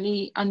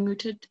accidentally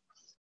unmuted.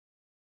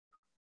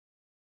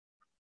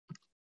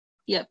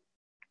 Yep.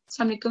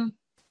 Assalamu alaikum.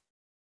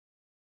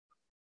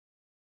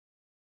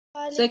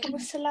 Walaikum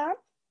assalam.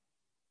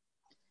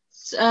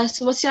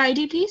 So what's your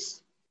ID,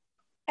 please?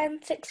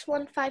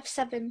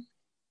 N6157.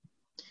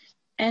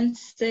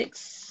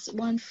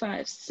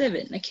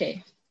 N6157.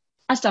 Okay.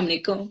 Assalamu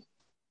alaikum.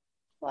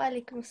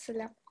 Walaikum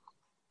assalam.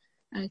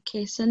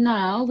 Okay, so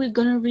now we are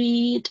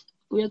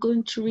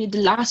going to read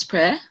the last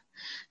prayer.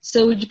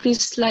 So would you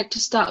please like to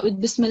start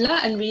with Bismillah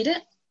and read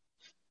it?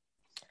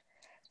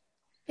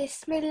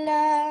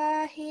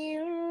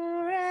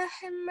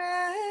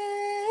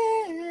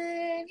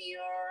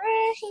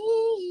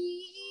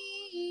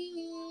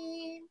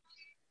 Bismillahirrahmanirrahim.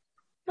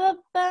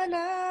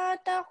 Rabbana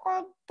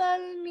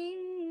taqabbal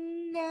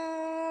minna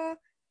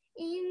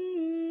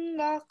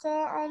innaka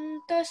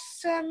antas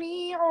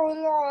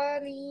sami'ul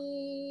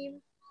alim.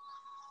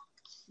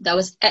 That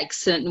was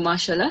excellent,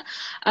 mashallah.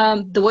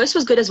 The voice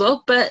was good as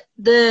well, but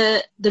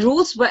the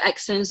rules were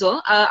excellent as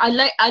well. I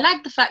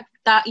like the fact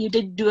that you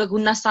did do a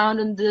gunna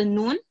sound on the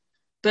noon,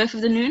 birth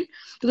of the noon,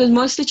 because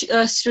mostly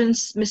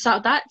students miss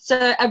out that.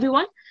 So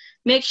everyone,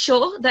 make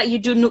sure that you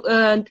do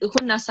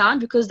gunna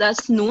sound, because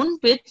that's noon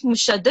with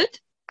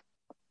mushaddad,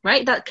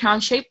 right? That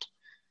crown-shaped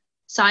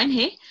sign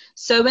here.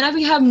 So whenever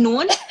you have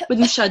noon with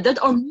mushaddad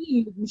or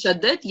mim with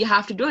mushaddad, you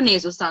have to do a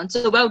nasal sound.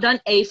 So well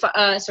done,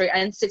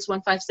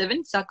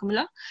 N6157,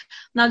 Sakumullah.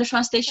 Now the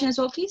translation as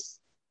well, please.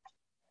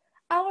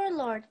 Our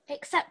Lord,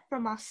 accept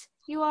from us.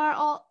 You are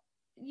all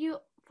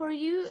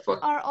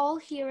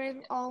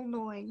hearing, all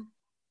knowing.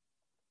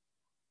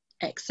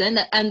 Excellent.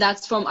 And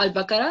that's from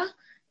Al-Baqarah,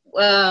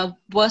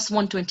 verse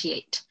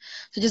 128.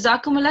 So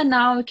Jazakumullah,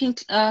 now we can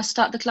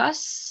start the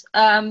class.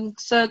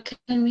 So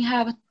can we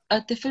have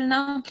a tifl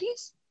now,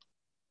 please?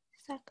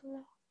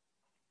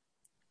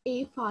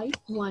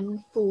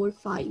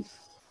 A5145.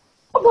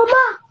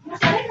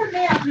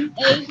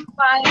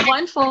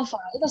 A5145.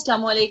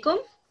 Assalamu alaikum.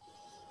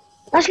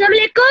 Assalamu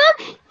alaikum.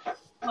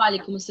 Wa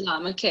alaikum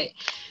assalam. Okay.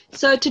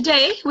 So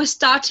today we're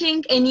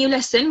starting a new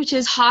lesson, which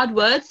is hard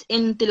words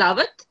in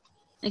tilawat.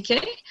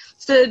 Okay.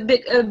 So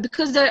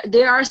because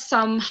there are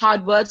some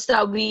hard words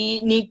that we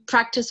need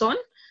practice on,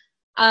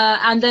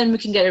 and then we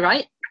can get it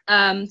right.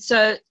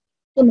 So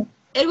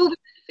it will be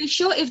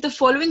beneficial if the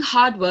following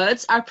hard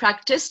words are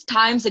practiced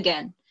times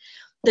again.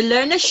 The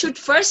learner should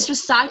first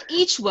recite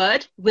each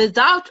word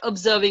without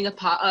observing a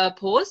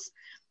pause,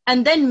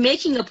 and then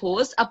making a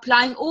pause,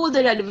 applying all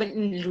the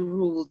relevant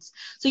rules.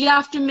 So you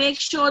have to make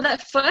sure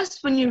that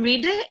first when you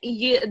read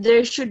it,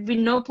 there should be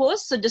no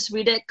pause, so just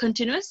read it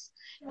continuous.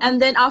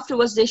 And then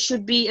afterwards there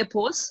should be a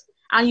pause,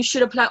 and you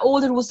should apply all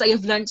the rules that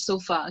you've learned so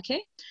far,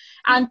 okay?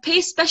 And pay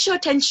special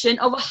attention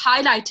over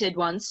highlighted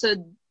ones. So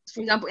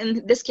for example,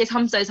 in this case,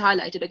 Hamza is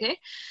highlighted, okay?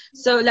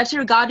 So letter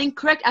regarding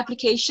correct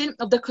application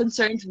of the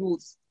concerned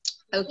rules.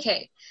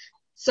 Okay,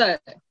 so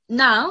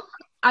now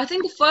I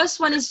think the first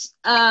one is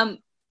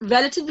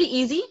relatively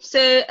easy.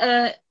 So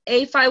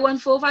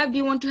A5145, do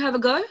you want to have a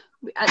go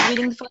at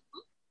reading the first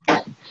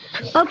one?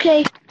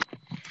 Okay.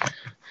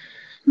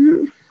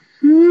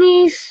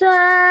 Nisa'an.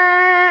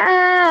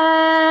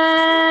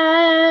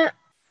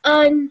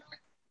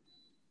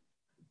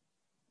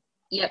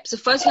 Yep, so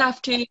first you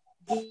have to do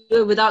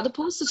it without the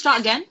pause. So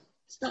start again.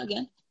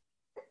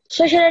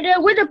 So should I do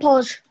it with a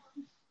pause?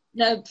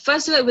 No,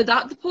 first do it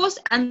without the pause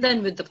and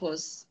then with the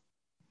pause.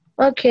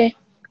 Okay.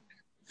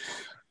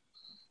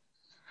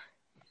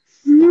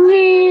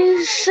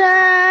 Nisala.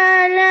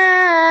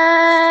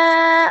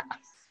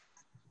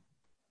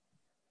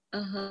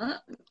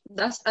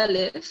 That's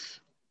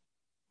alif.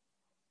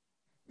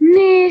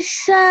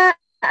 Nisa.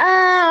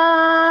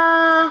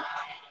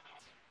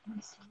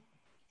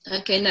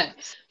 Okay, no.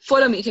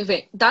 Follow me. Okay,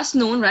 wait. That's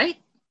noon, right?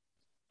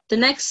 The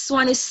next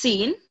one is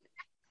seen.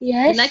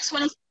 Yes. The next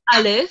one is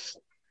alif.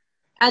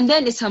 And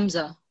then it's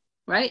hamza,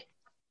 right?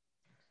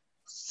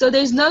 So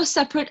there's no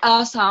separate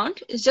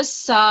sound. It's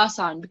just sa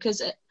sound,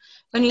 because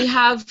when you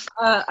have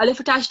alif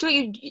attached to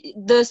it,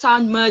 the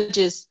sound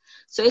merges.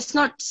 So it's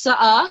not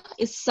sa,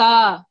 it's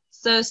sa.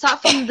 So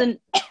start from the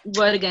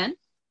word again.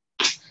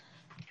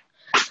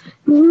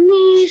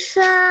 Nisa'an.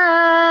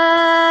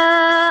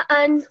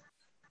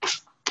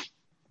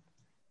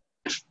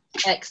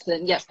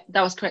 Excellent. Yep,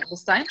 that was correct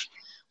this time.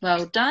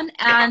 Well done.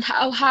 And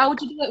how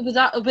would you do it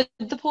without with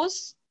the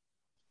pause?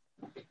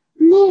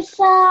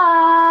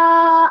 Nisa'a.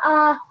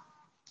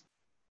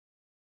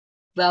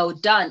 Well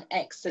done.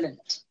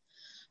 Excellent.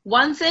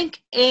 One thing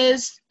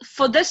is,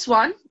 for this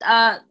one,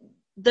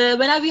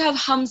 whenever you have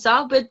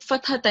hamza with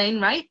fathatain,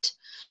 right?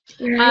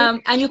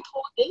 And you're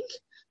pausing.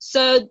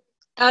 So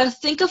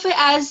think of it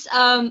as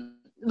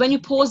when you're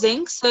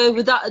pausing. So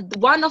without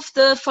one of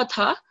the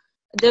fatha,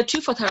 there are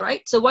two fatha,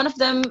 right? So one of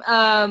them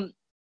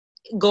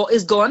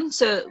is gone.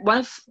 So one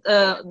of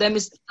them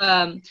is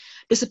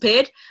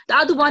disappeared. The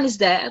other one is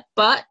there,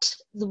 but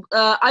the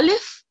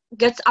alif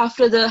gets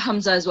after the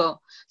hamza as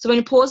well. So when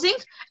you're pausing,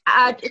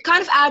 add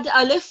the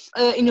alif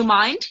in your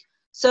mind.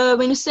 So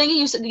when you're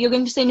singing, you're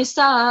going to say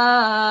nisa.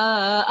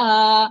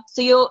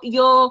 So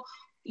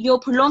you're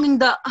prolonging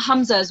the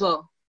hamza as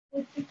well.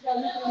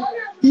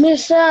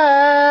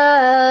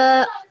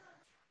 Nisa.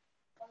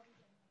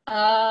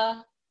 So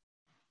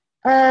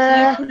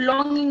you're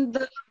prolonging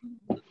the.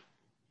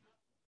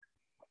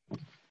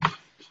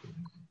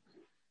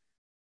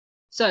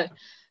 So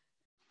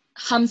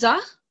hamza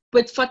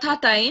with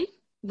fathatain.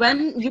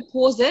 When you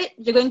pause it,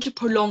 you're going to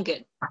prolong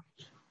it.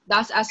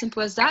 That's as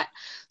simple as that.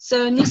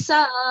 So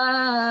nisa.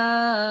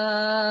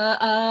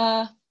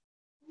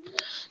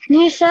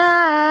 Nisa.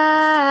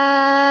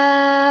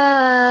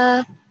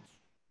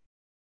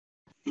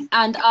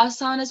 And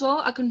sound as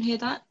well. I couldn't hear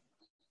that.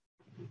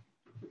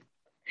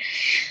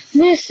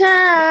 Nisa.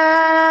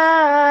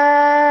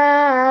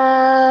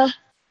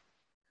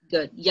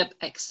 Good. Yep.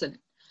 Excellent.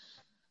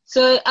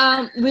 So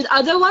with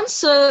other ones,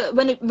 so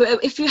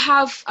if you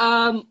have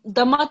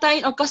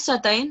damatain or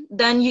kasratain,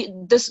 then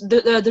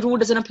the rule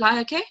doesn't apply.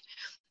 Okay,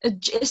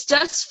 it's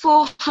just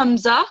for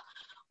hamza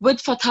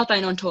with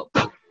fathatain on top.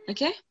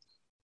 Okay,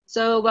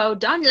 so well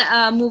done.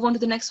 Move on to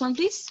the next one,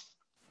 please.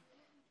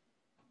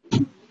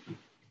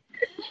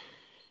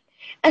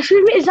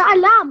 Excuse me, is that a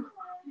lam?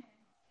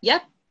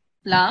 Yep,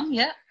 lam.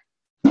 Yeah.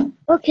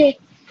 Okay.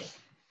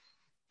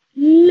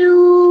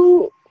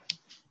 Lu.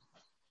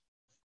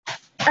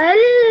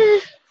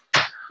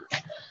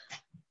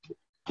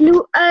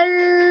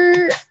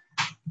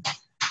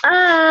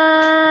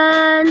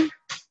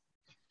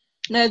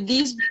 Now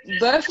these,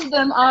 both of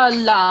them are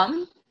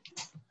lam.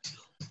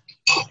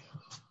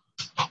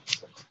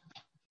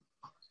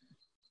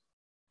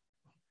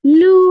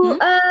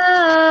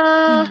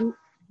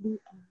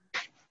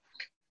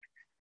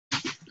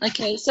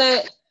 Okay,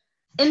 so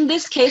in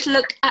this case,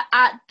 look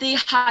at the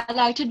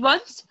highlighted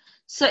ones.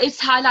 So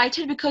it's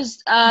highlighted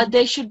because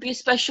there should be a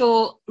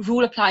special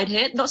rule applied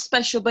here. Not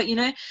special, but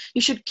you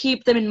should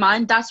keep them in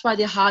mind. That's why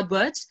they're hard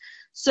words.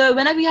 So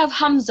whenever you have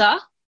hamza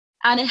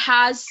and it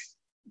has,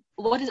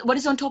 what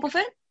is on top of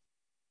it?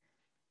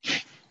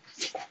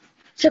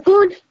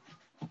 Sukoon.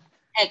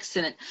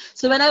 Excellent.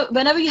 So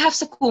whenever you have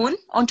sukoon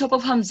on top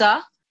of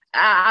hamza,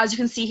 as you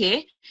can see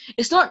here,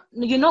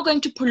 you're not going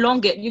to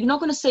prolong it. You're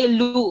not going to say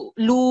lu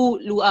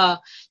a.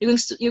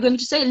 You're going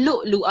to say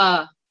lu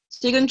a.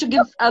 So you're going to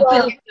give a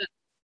bit of,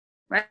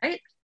 right?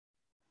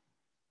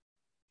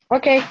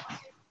 Okay.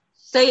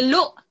 Say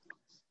lu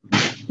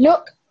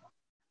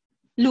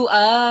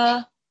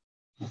a.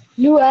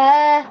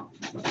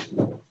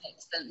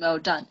 Excellent, well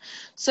done.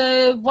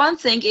 So one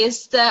thing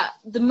is that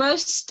the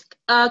most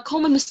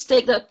common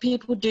mistake that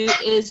people do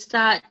is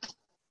that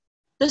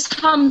this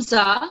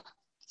hamza.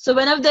 So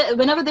whenever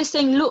they're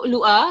saying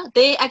lu'a,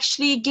 they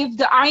actually give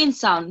the ayn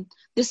sound.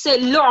 They say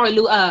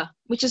lu'a,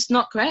 which is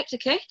not correct.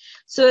 Okay,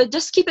 so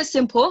just keep it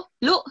simple.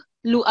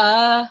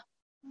 Lu'a.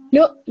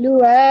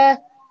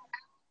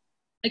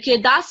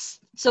 Okay,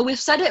 so we've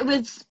said it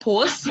with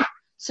pause.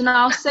 So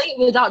now say it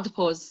without the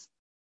pause.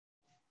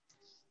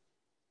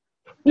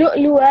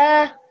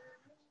 Lu'a.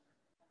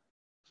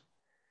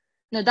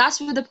 No, that's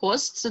with the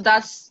pause. So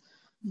that's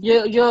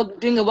you're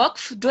doing a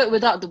waqf. Do it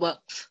without the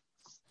waqf.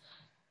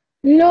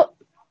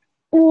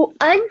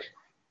 Lu'an.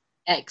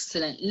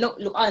 Excellent.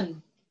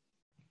 Lu'an.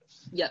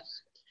 Yep.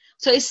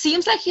 So it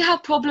seems like you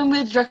have problem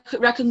with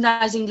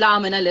recognizing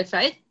lam and alif,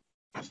 right?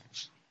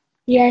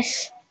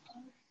 Yes.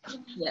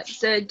 Yep.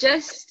 So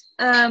just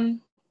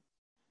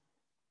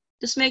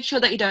make sure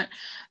that you don't.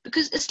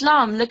 because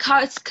Islam, like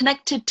how it's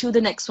connected to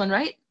the next one,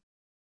 right?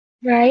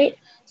 Right.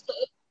 So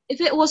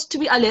if it was to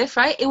be alif,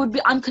 right, it would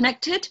be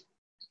unconnected.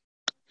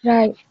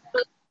 Right.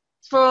 But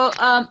for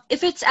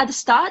if it's at the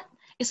start,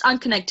 it's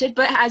unconnected.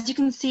 But as you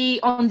can see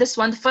on this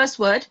one, the first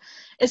word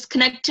is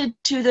connected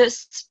to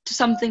to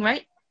something,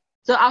 right?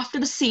 So after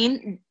the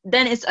sin,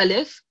 then it's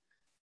alif.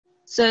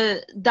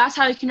 So that's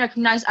how you can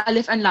recognize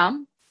alif and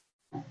lam.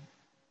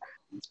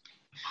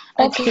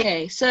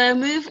 Okay, so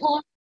move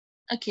on.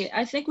 Okay,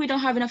 I think we don't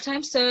have enough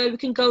time, so we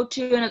can go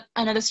to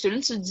another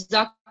student. So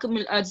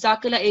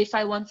Jazakallah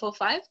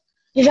 85145.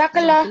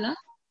 Jazakallah.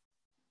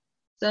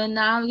 So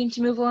now we're going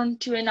to move on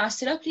to a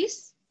Nasira,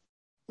 please.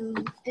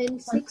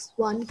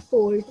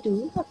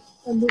 N6142.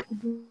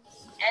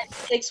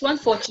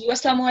 N6142.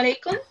 Assalamu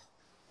alaikum.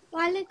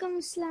 Walaikum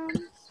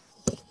assalam.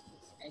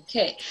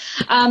 Okay.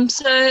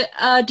 So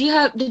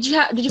did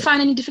you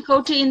find any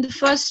difficulty in the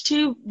first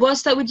two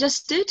words that we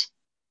just did?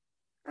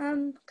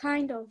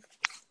 Kind of.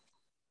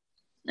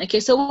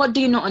 Okay, so what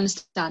do you not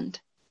understand?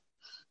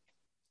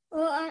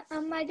 Well,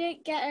 I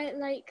don't get it.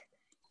 Like,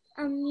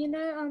 you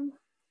know,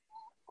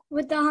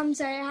 with the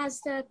hamza, it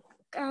has the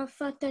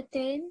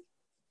fatatain.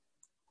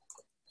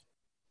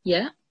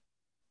 Yeah.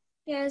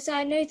 Yeah, so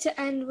I know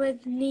to end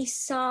with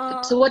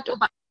nisa. So what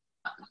about?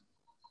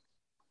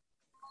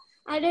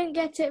 I don't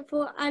get it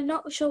I'm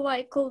not sure what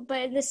it's called,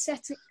 but in the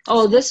setting.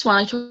 Oh, this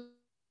one.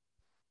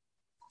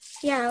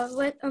 Yeah,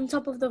 with on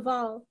top of the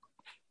vowel.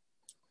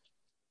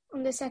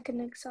 On the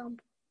second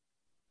example.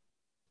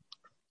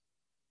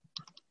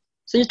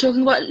 So you're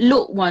talking about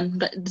lo one,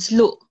 this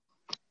lo.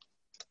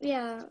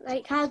 Yeah,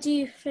 like how do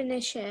you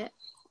finish it?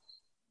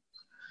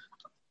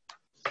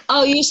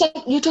 Oh,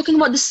 you're talking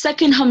about the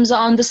second hamza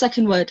on the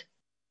second word.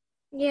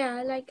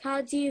 Yeah, like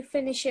how do you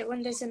finish it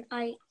when there's an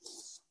I?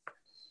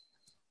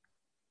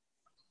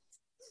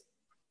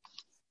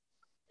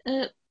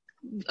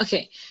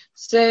 Okay,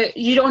 so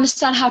you don't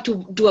understand how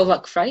to do a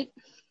waqf, right?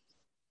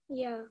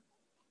 Yeah.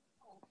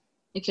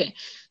 Okay,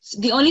 so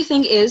the only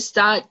thing is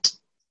that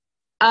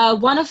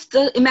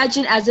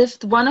imagine as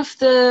if one of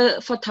the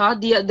fatha,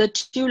 the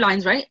two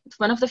lines, right?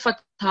 One of the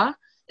fatha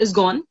is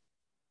gone.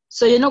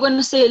 So you're not going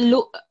to say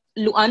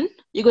lu'an,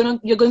 you're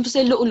going to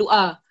say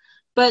lu'lu'a.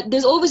 But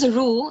there's always a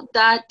rule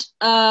that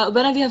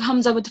whenever you have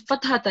hamza with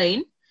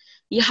fathatain,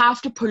 you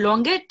have to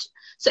prolong it.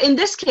 So in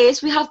this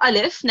case, we have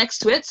alif next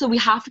to it, so we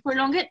have to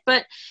prolong it.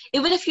 But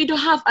even if you don't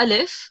have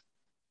alif,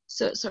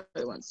 so sorry,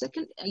 1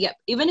 second. Yeah,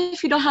 even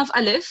if you don't have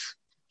alif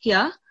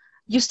here,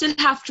 you still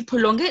have to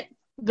prolong it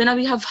whenever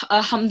we have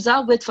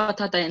hamza with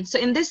fathatain. So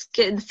in this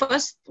case, the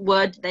first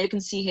word that you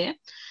can see here,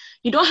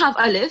 you don't have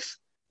alif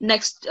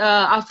next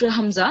after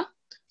hamza,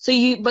 so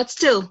but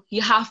still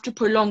you have to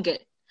prolong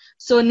it.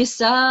 So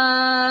nisa,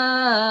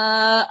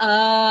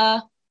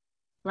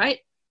 right?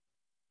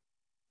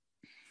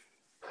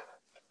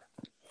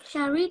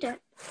 Shall I read it?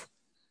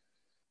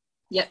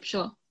 Yep,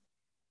 sure.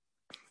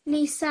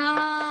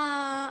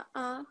 Nisa.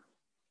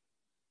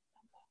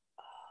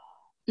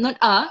 Not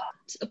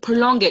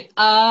prolong it.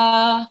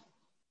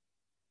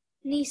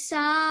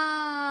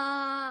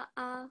 Nisa.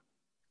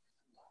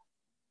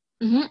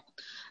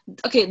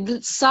 Okay,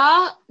 the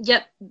sa,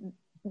 yep.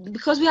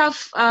 Because we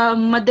have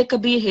madde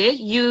kabir here,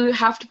 you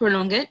have to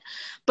prolong it.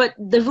 But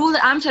the rule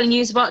that I'm telling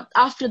you is about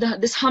after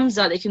this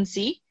hamza that you can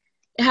see,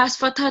 it has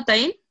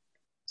fathatain.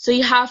 So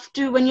you have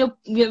to, when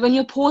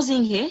you're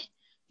pausing here,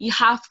 you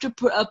have to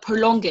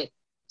prolong it.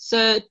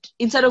 So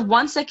instead of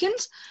 1 second,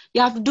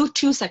 you have to do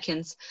 2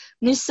 seconds.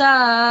 Nisa.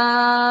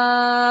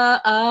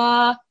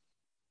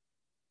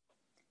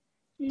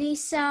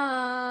 Nisa.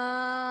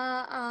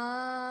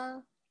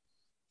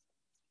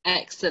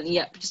 Excellent.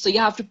 Yeah. So you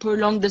have to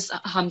prolong this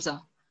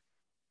hamza.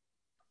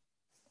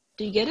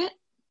 Do you get it?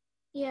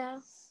 Yeah.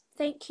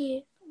 Thank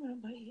you.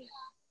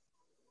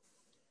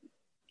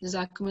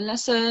 Jazakumullah.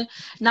 So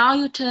now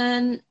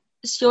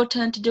it's your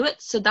turn to do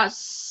it. So that's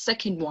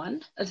second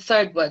one, the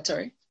third word,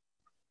 sorry.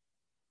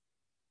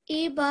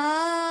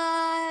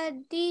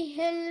 Ibadihil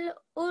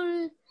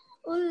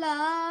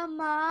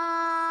ulama.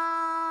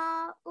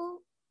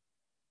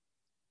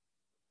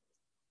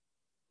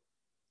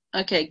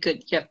 Okay,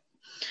 good. Yep.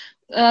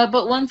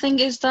 But one thing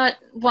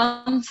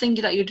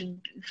that you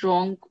did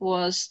wrong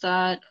was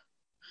that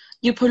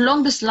you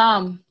prolonged this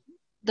lam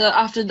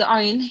after the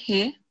ayn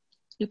here.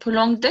 You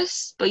prolonged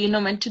this, but you're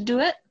not meant to do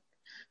it.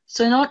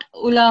 So not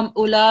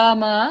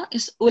ulama,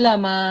 it's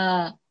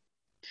ulama.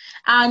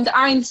 And the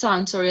ayn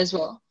sound, sorry, as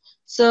well.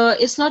 So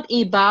it's not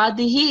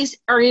ibadihi, it's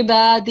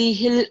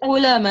ibadihil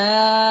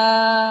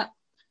ulama.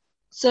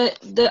 So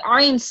the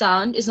ayn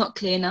sound is not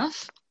clear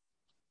enough.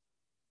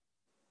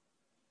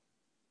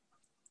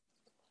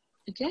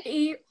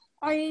 Okay.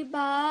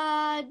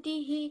 Ibadihil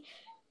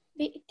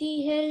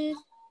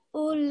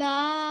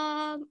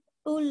ulama.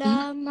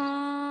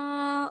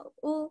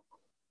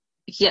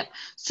 Yeah.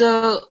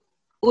 So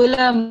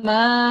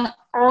ulama.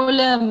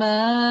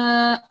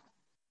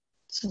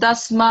 So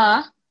that's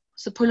ma.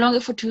 So prolong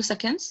it for 2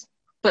 seconds,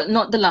 but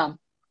not the lam.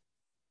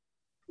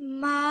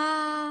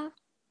 Ma.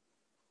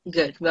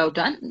 Good. Well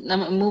done.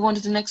 Now move on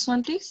to the next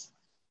one, please.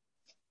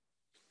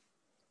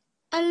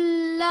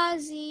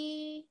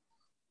 Nillazi.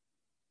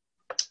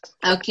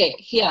 Okay,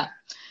 here.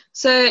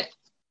 So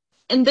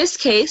in this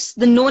case,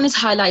 the noon is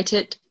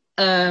highlighted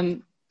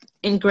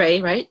in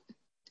gray, right?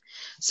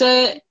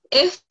 So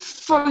if,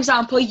 for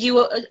example,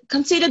 you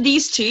consider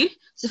these two,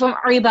 so from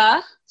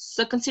Iba,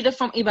 so consider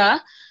from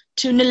Iba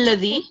to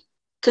Nilladhi,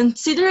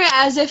 consider it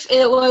as if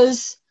it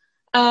was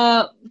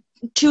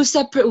two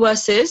separate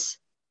verses,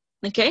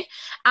 okay?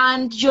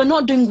 And you're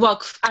not doing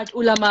waqf at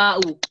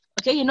ulama'u,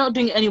 okay? You're not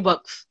doing any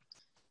waqf.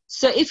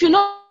 So if you're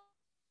not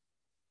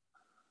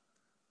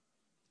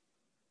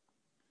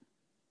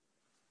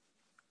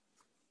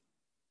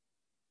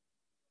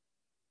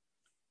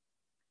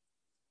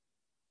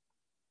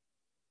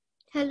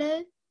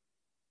Hello.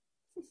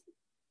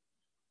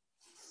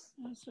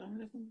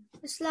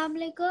 Assalamu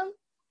alaikum.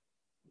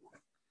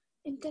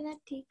 Internet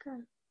ठीक है.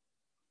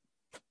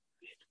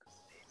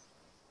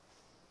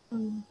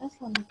 As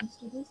for the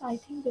students, I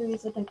think there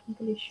is a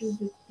technical issue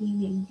with the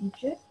main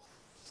teacher.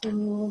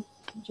 So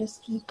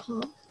just keep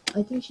calm.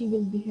 I think she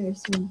will be here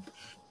soon.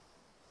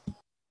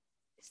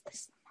 Is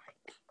this the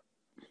mic?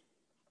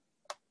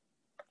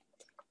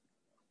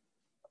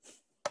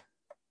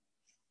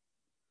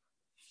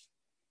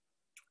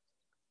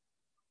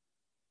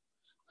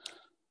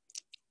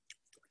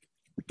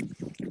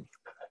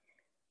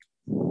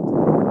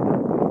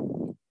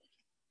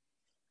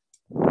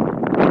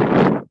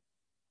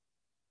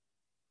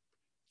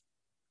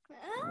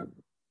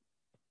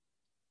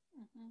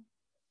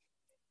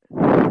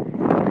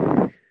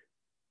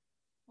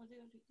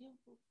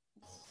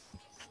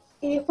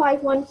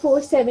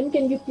 A5147,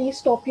 can you please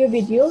stop your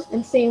video?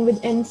 And same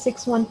with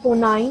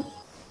N6149.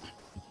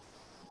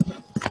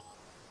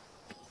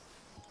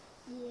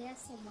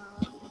 Yes,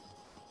 ma'am.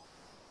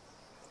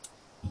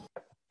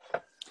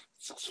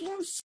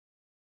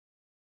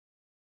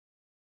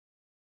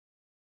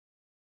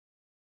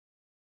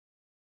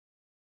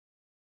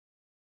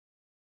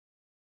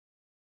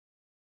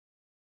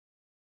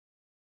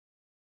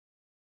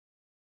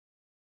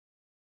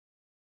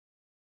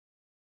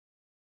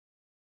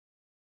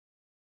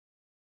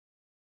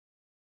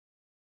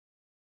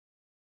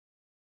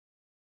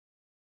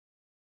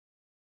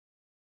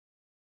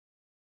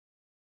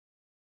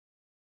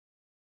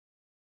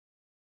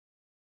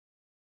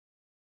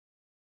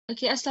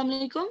 okay, assalamu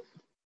alaikum.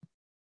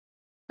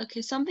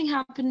 Okay, something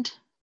happened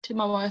to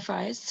my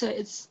Wi-Fi, so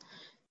it's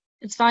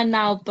fine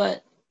now,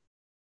 but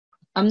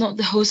I'm not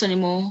the host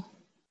anymore.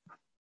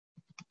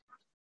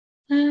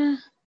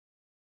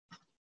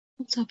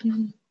 What's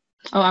happening?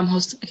 Oh, I'm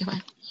host. Okay,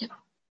 fine. Yep.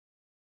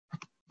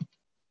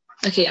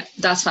 Okay, yeah,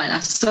 that's fine.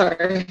 I'm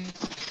sorry.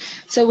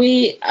 So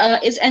we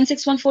is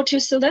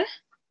N6142 still there?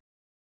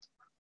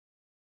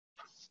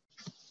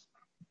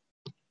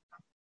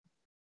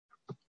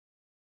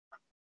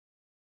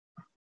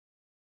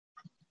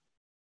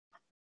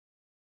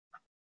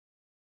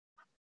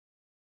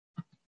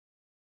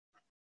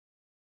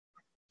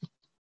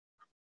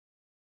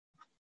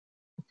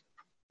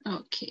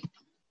 Okay.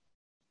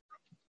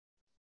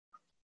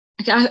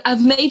 Okay,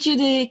 I've made you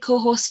the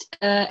co-host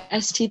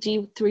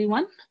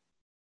ST331.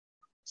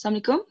 Assalamu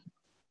alaikum.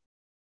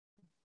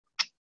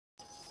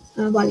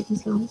 Walaikum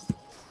salam.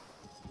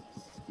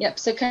 Yep,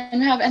 so can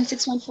we have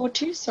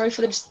N6142? Sorry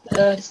for the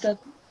disturb.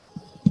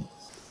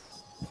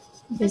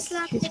 Yes,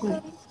 she's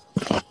fine.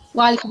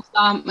 Walaikum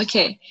salam.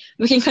 Okay,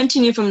 we can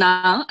continue from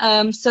now.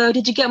 So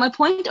did you get my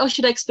point, or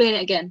should I explain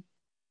it again?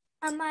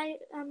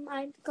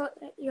 I got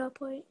your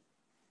point.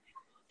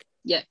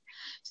 Yeah.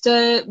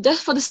 So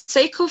just for the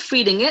sake of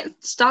reading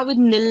it, start with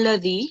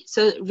Nilladhi.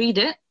 So read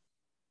it.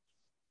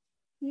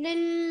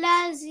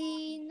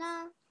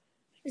 Nillazina.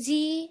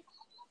 Z.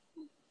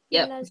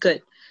 Yep, Nillaz-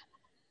 good.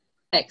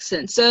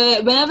 Excellent.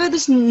 So whenever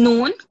this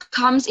noon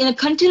comes in a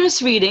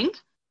continuous reading,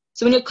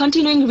 so when you're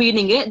continuing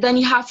reading it, then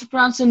you have to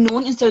pronounce the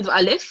noon instead of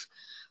alif.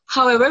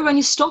 However, when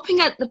you're stopping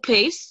at the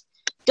place,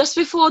 just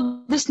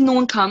before this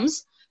noon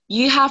comes,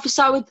 you have to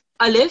start with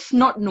alif,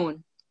 not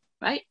noon,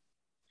 right?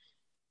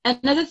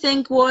 Another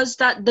thing was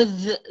that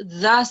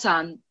the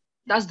sound,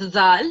 that's the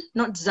dal,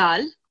 not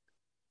zal.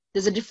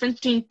 There's a difference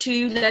between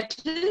two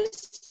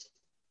letters.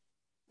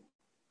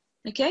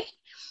 Okay?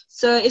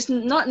 So it's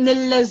not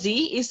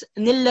nillazi, it's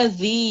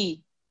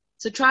nilladhi.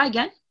 So try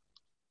again.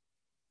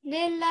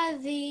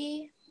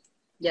 Nillazi.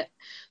 Yeah.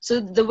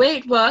 So the way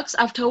it works,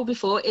 I've told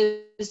before,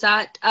 is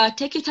that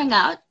take your tongue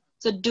out.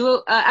 So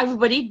do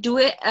everybody do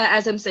it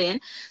as I'm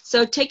saying.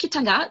 So take your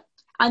tongue out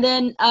and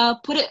then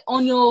put it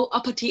on your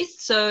upper teeth.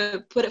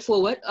 So put it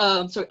forward,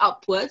 sorry,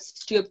 upwards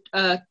to your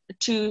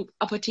two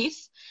upper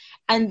teeth,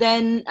 and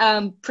then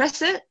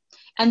press it,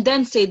 and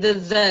then say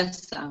the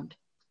sound.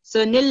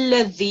 So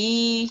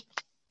nilladhi.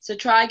 So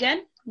try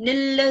again.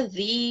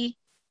 Nilladhi.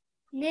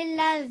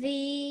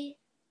 Nillazi.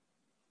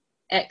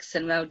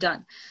 Excellent. Well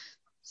done.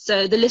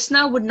 So the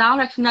listener would now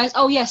recognize,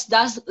 oh yes,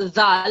 that's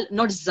dhal,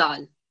 not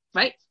zal,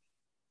 right?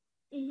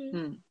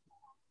 Mm-hmm.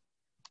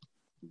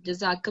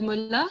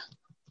 Jazakumullah.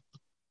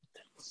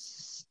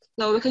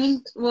 So we're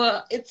coming,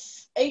 well,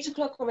 it's 8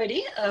 o'clock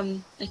already.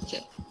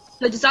 Okay.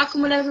 So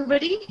Jazakumullah,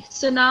 everybody.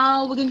 So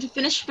now we're going to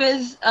finish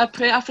with a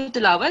prayer after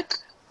tilawat.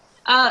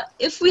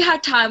 If we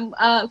had time,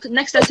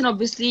 next lesson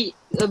obviously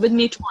with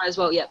me tomorrow as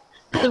well. Yeah.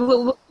 So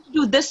we'll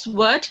do this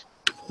word,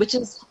 which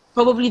is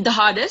probably the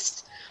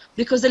hardest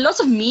because there are lots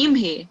of meme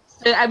here.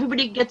 So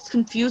everybody gets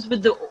confused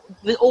with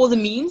all the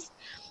memes.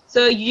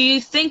 So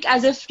you think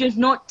as if you've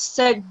not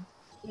said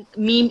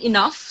meme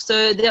enough.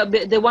 So there are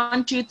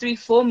 1, 2, 3,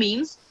 4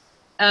 memes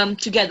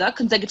together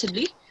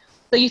consecutively.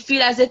 So you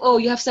feel as if, oh,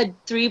 you have said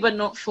 3 but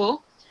not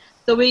 4.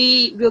 So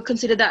we will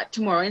consider that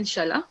tomorrow,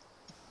 inshallah.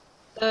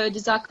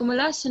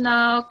 Jazakumullah. So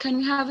now can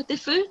we have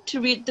Atfal to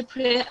read the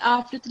prayer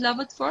after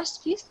tilawat for us,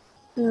 please?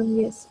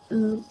 Yes.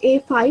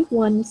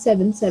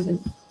 A5177.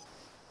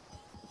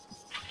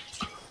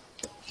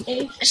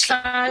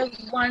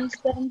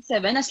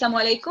 A5177. Assalamu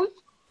alaikum.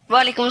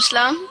 Walaikum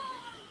assalam.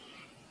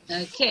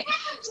 Okay.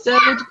 So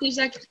would you please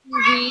like to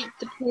read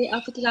the prayer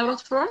after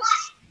tilawat for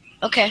us?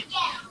 Okay.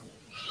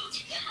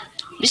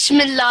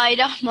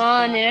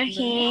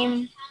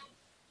 Bismillahirrahmanirrahim.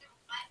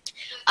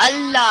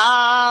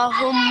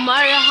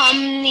 Allahumma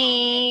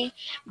arhamni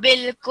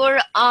bil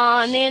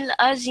Qur'anil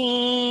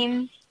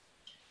Azim.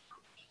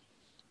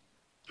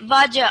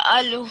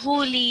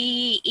 Waj'alhu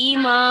li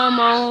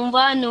imaman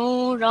wa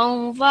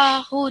nuran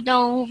wa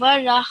hudan wa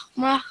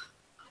rahmah.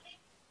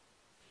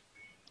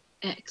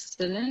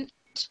 Excellent.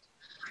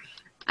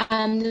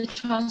 And the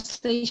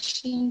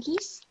translation,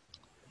 please.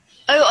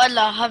 O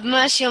Allah, have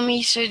mercy on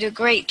me through the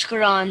great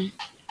Quran,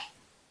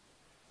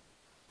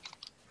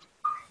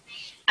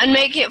 and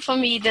make it for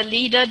me the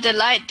leader, the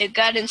light, the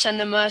guidance, and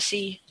the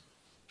mercy.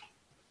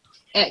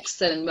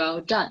 Excellent,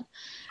 well done.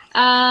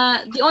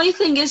 The only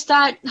thing is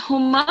that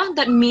humma,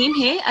 that meme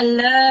here,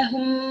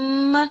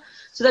 Allahumma.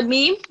 So the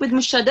meme with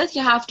mushaddath,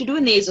 you have to do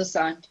a nasal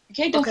sound.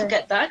 Okay, don't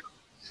forget that.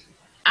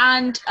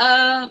 And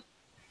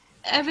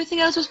everything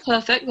else was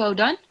perfect. Well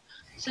done.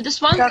 So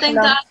just one thing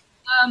that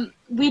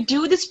we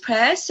do this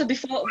prayer. So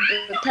before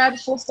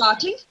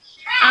starting,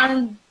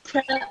 and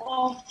prayer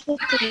after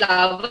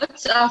tilawat,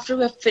 so after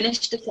we have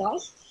finished the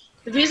class.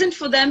 The reason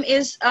for them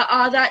is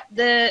that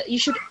you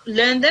should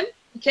learn them.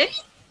 Okay.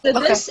 So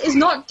this is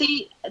not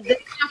the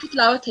after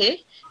tilawat here.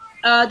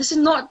 This is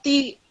not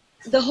the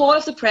whole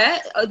of the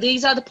prayer.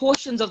 These are the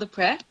portions of the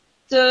prayer.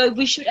 So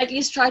we should at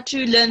least try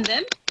to learn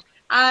them.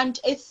 And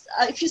it's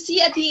if you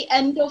see at the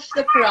end of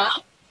the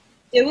Quran,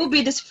 there will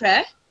be this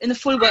prayer in the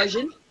full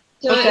version.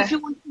 So if you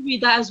want to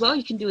read that as well,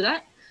 you can do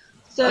that.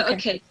 So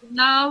okay,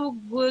 now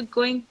we're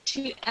going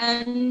to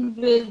end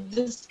with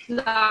this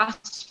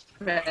last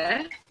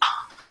prayer.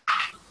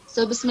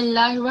 So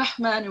Bismillahir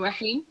Rahmanir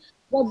Rahim.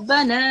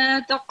 ربنا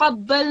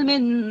تقبل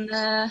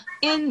منا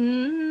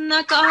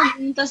إنك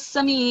أنت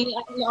السميع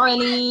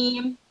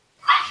العليم.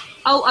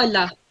 Oh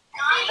Allah,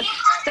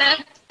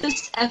 accept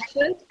this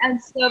effort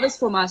and service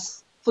from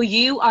us, for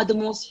you are the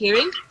most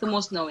hearing, the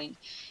most knowing.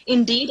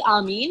 Indeed,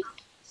 Ameen.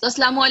 So,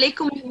 Assalamu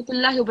alaikum wa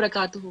rahmatullahi wa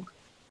barakatuhu.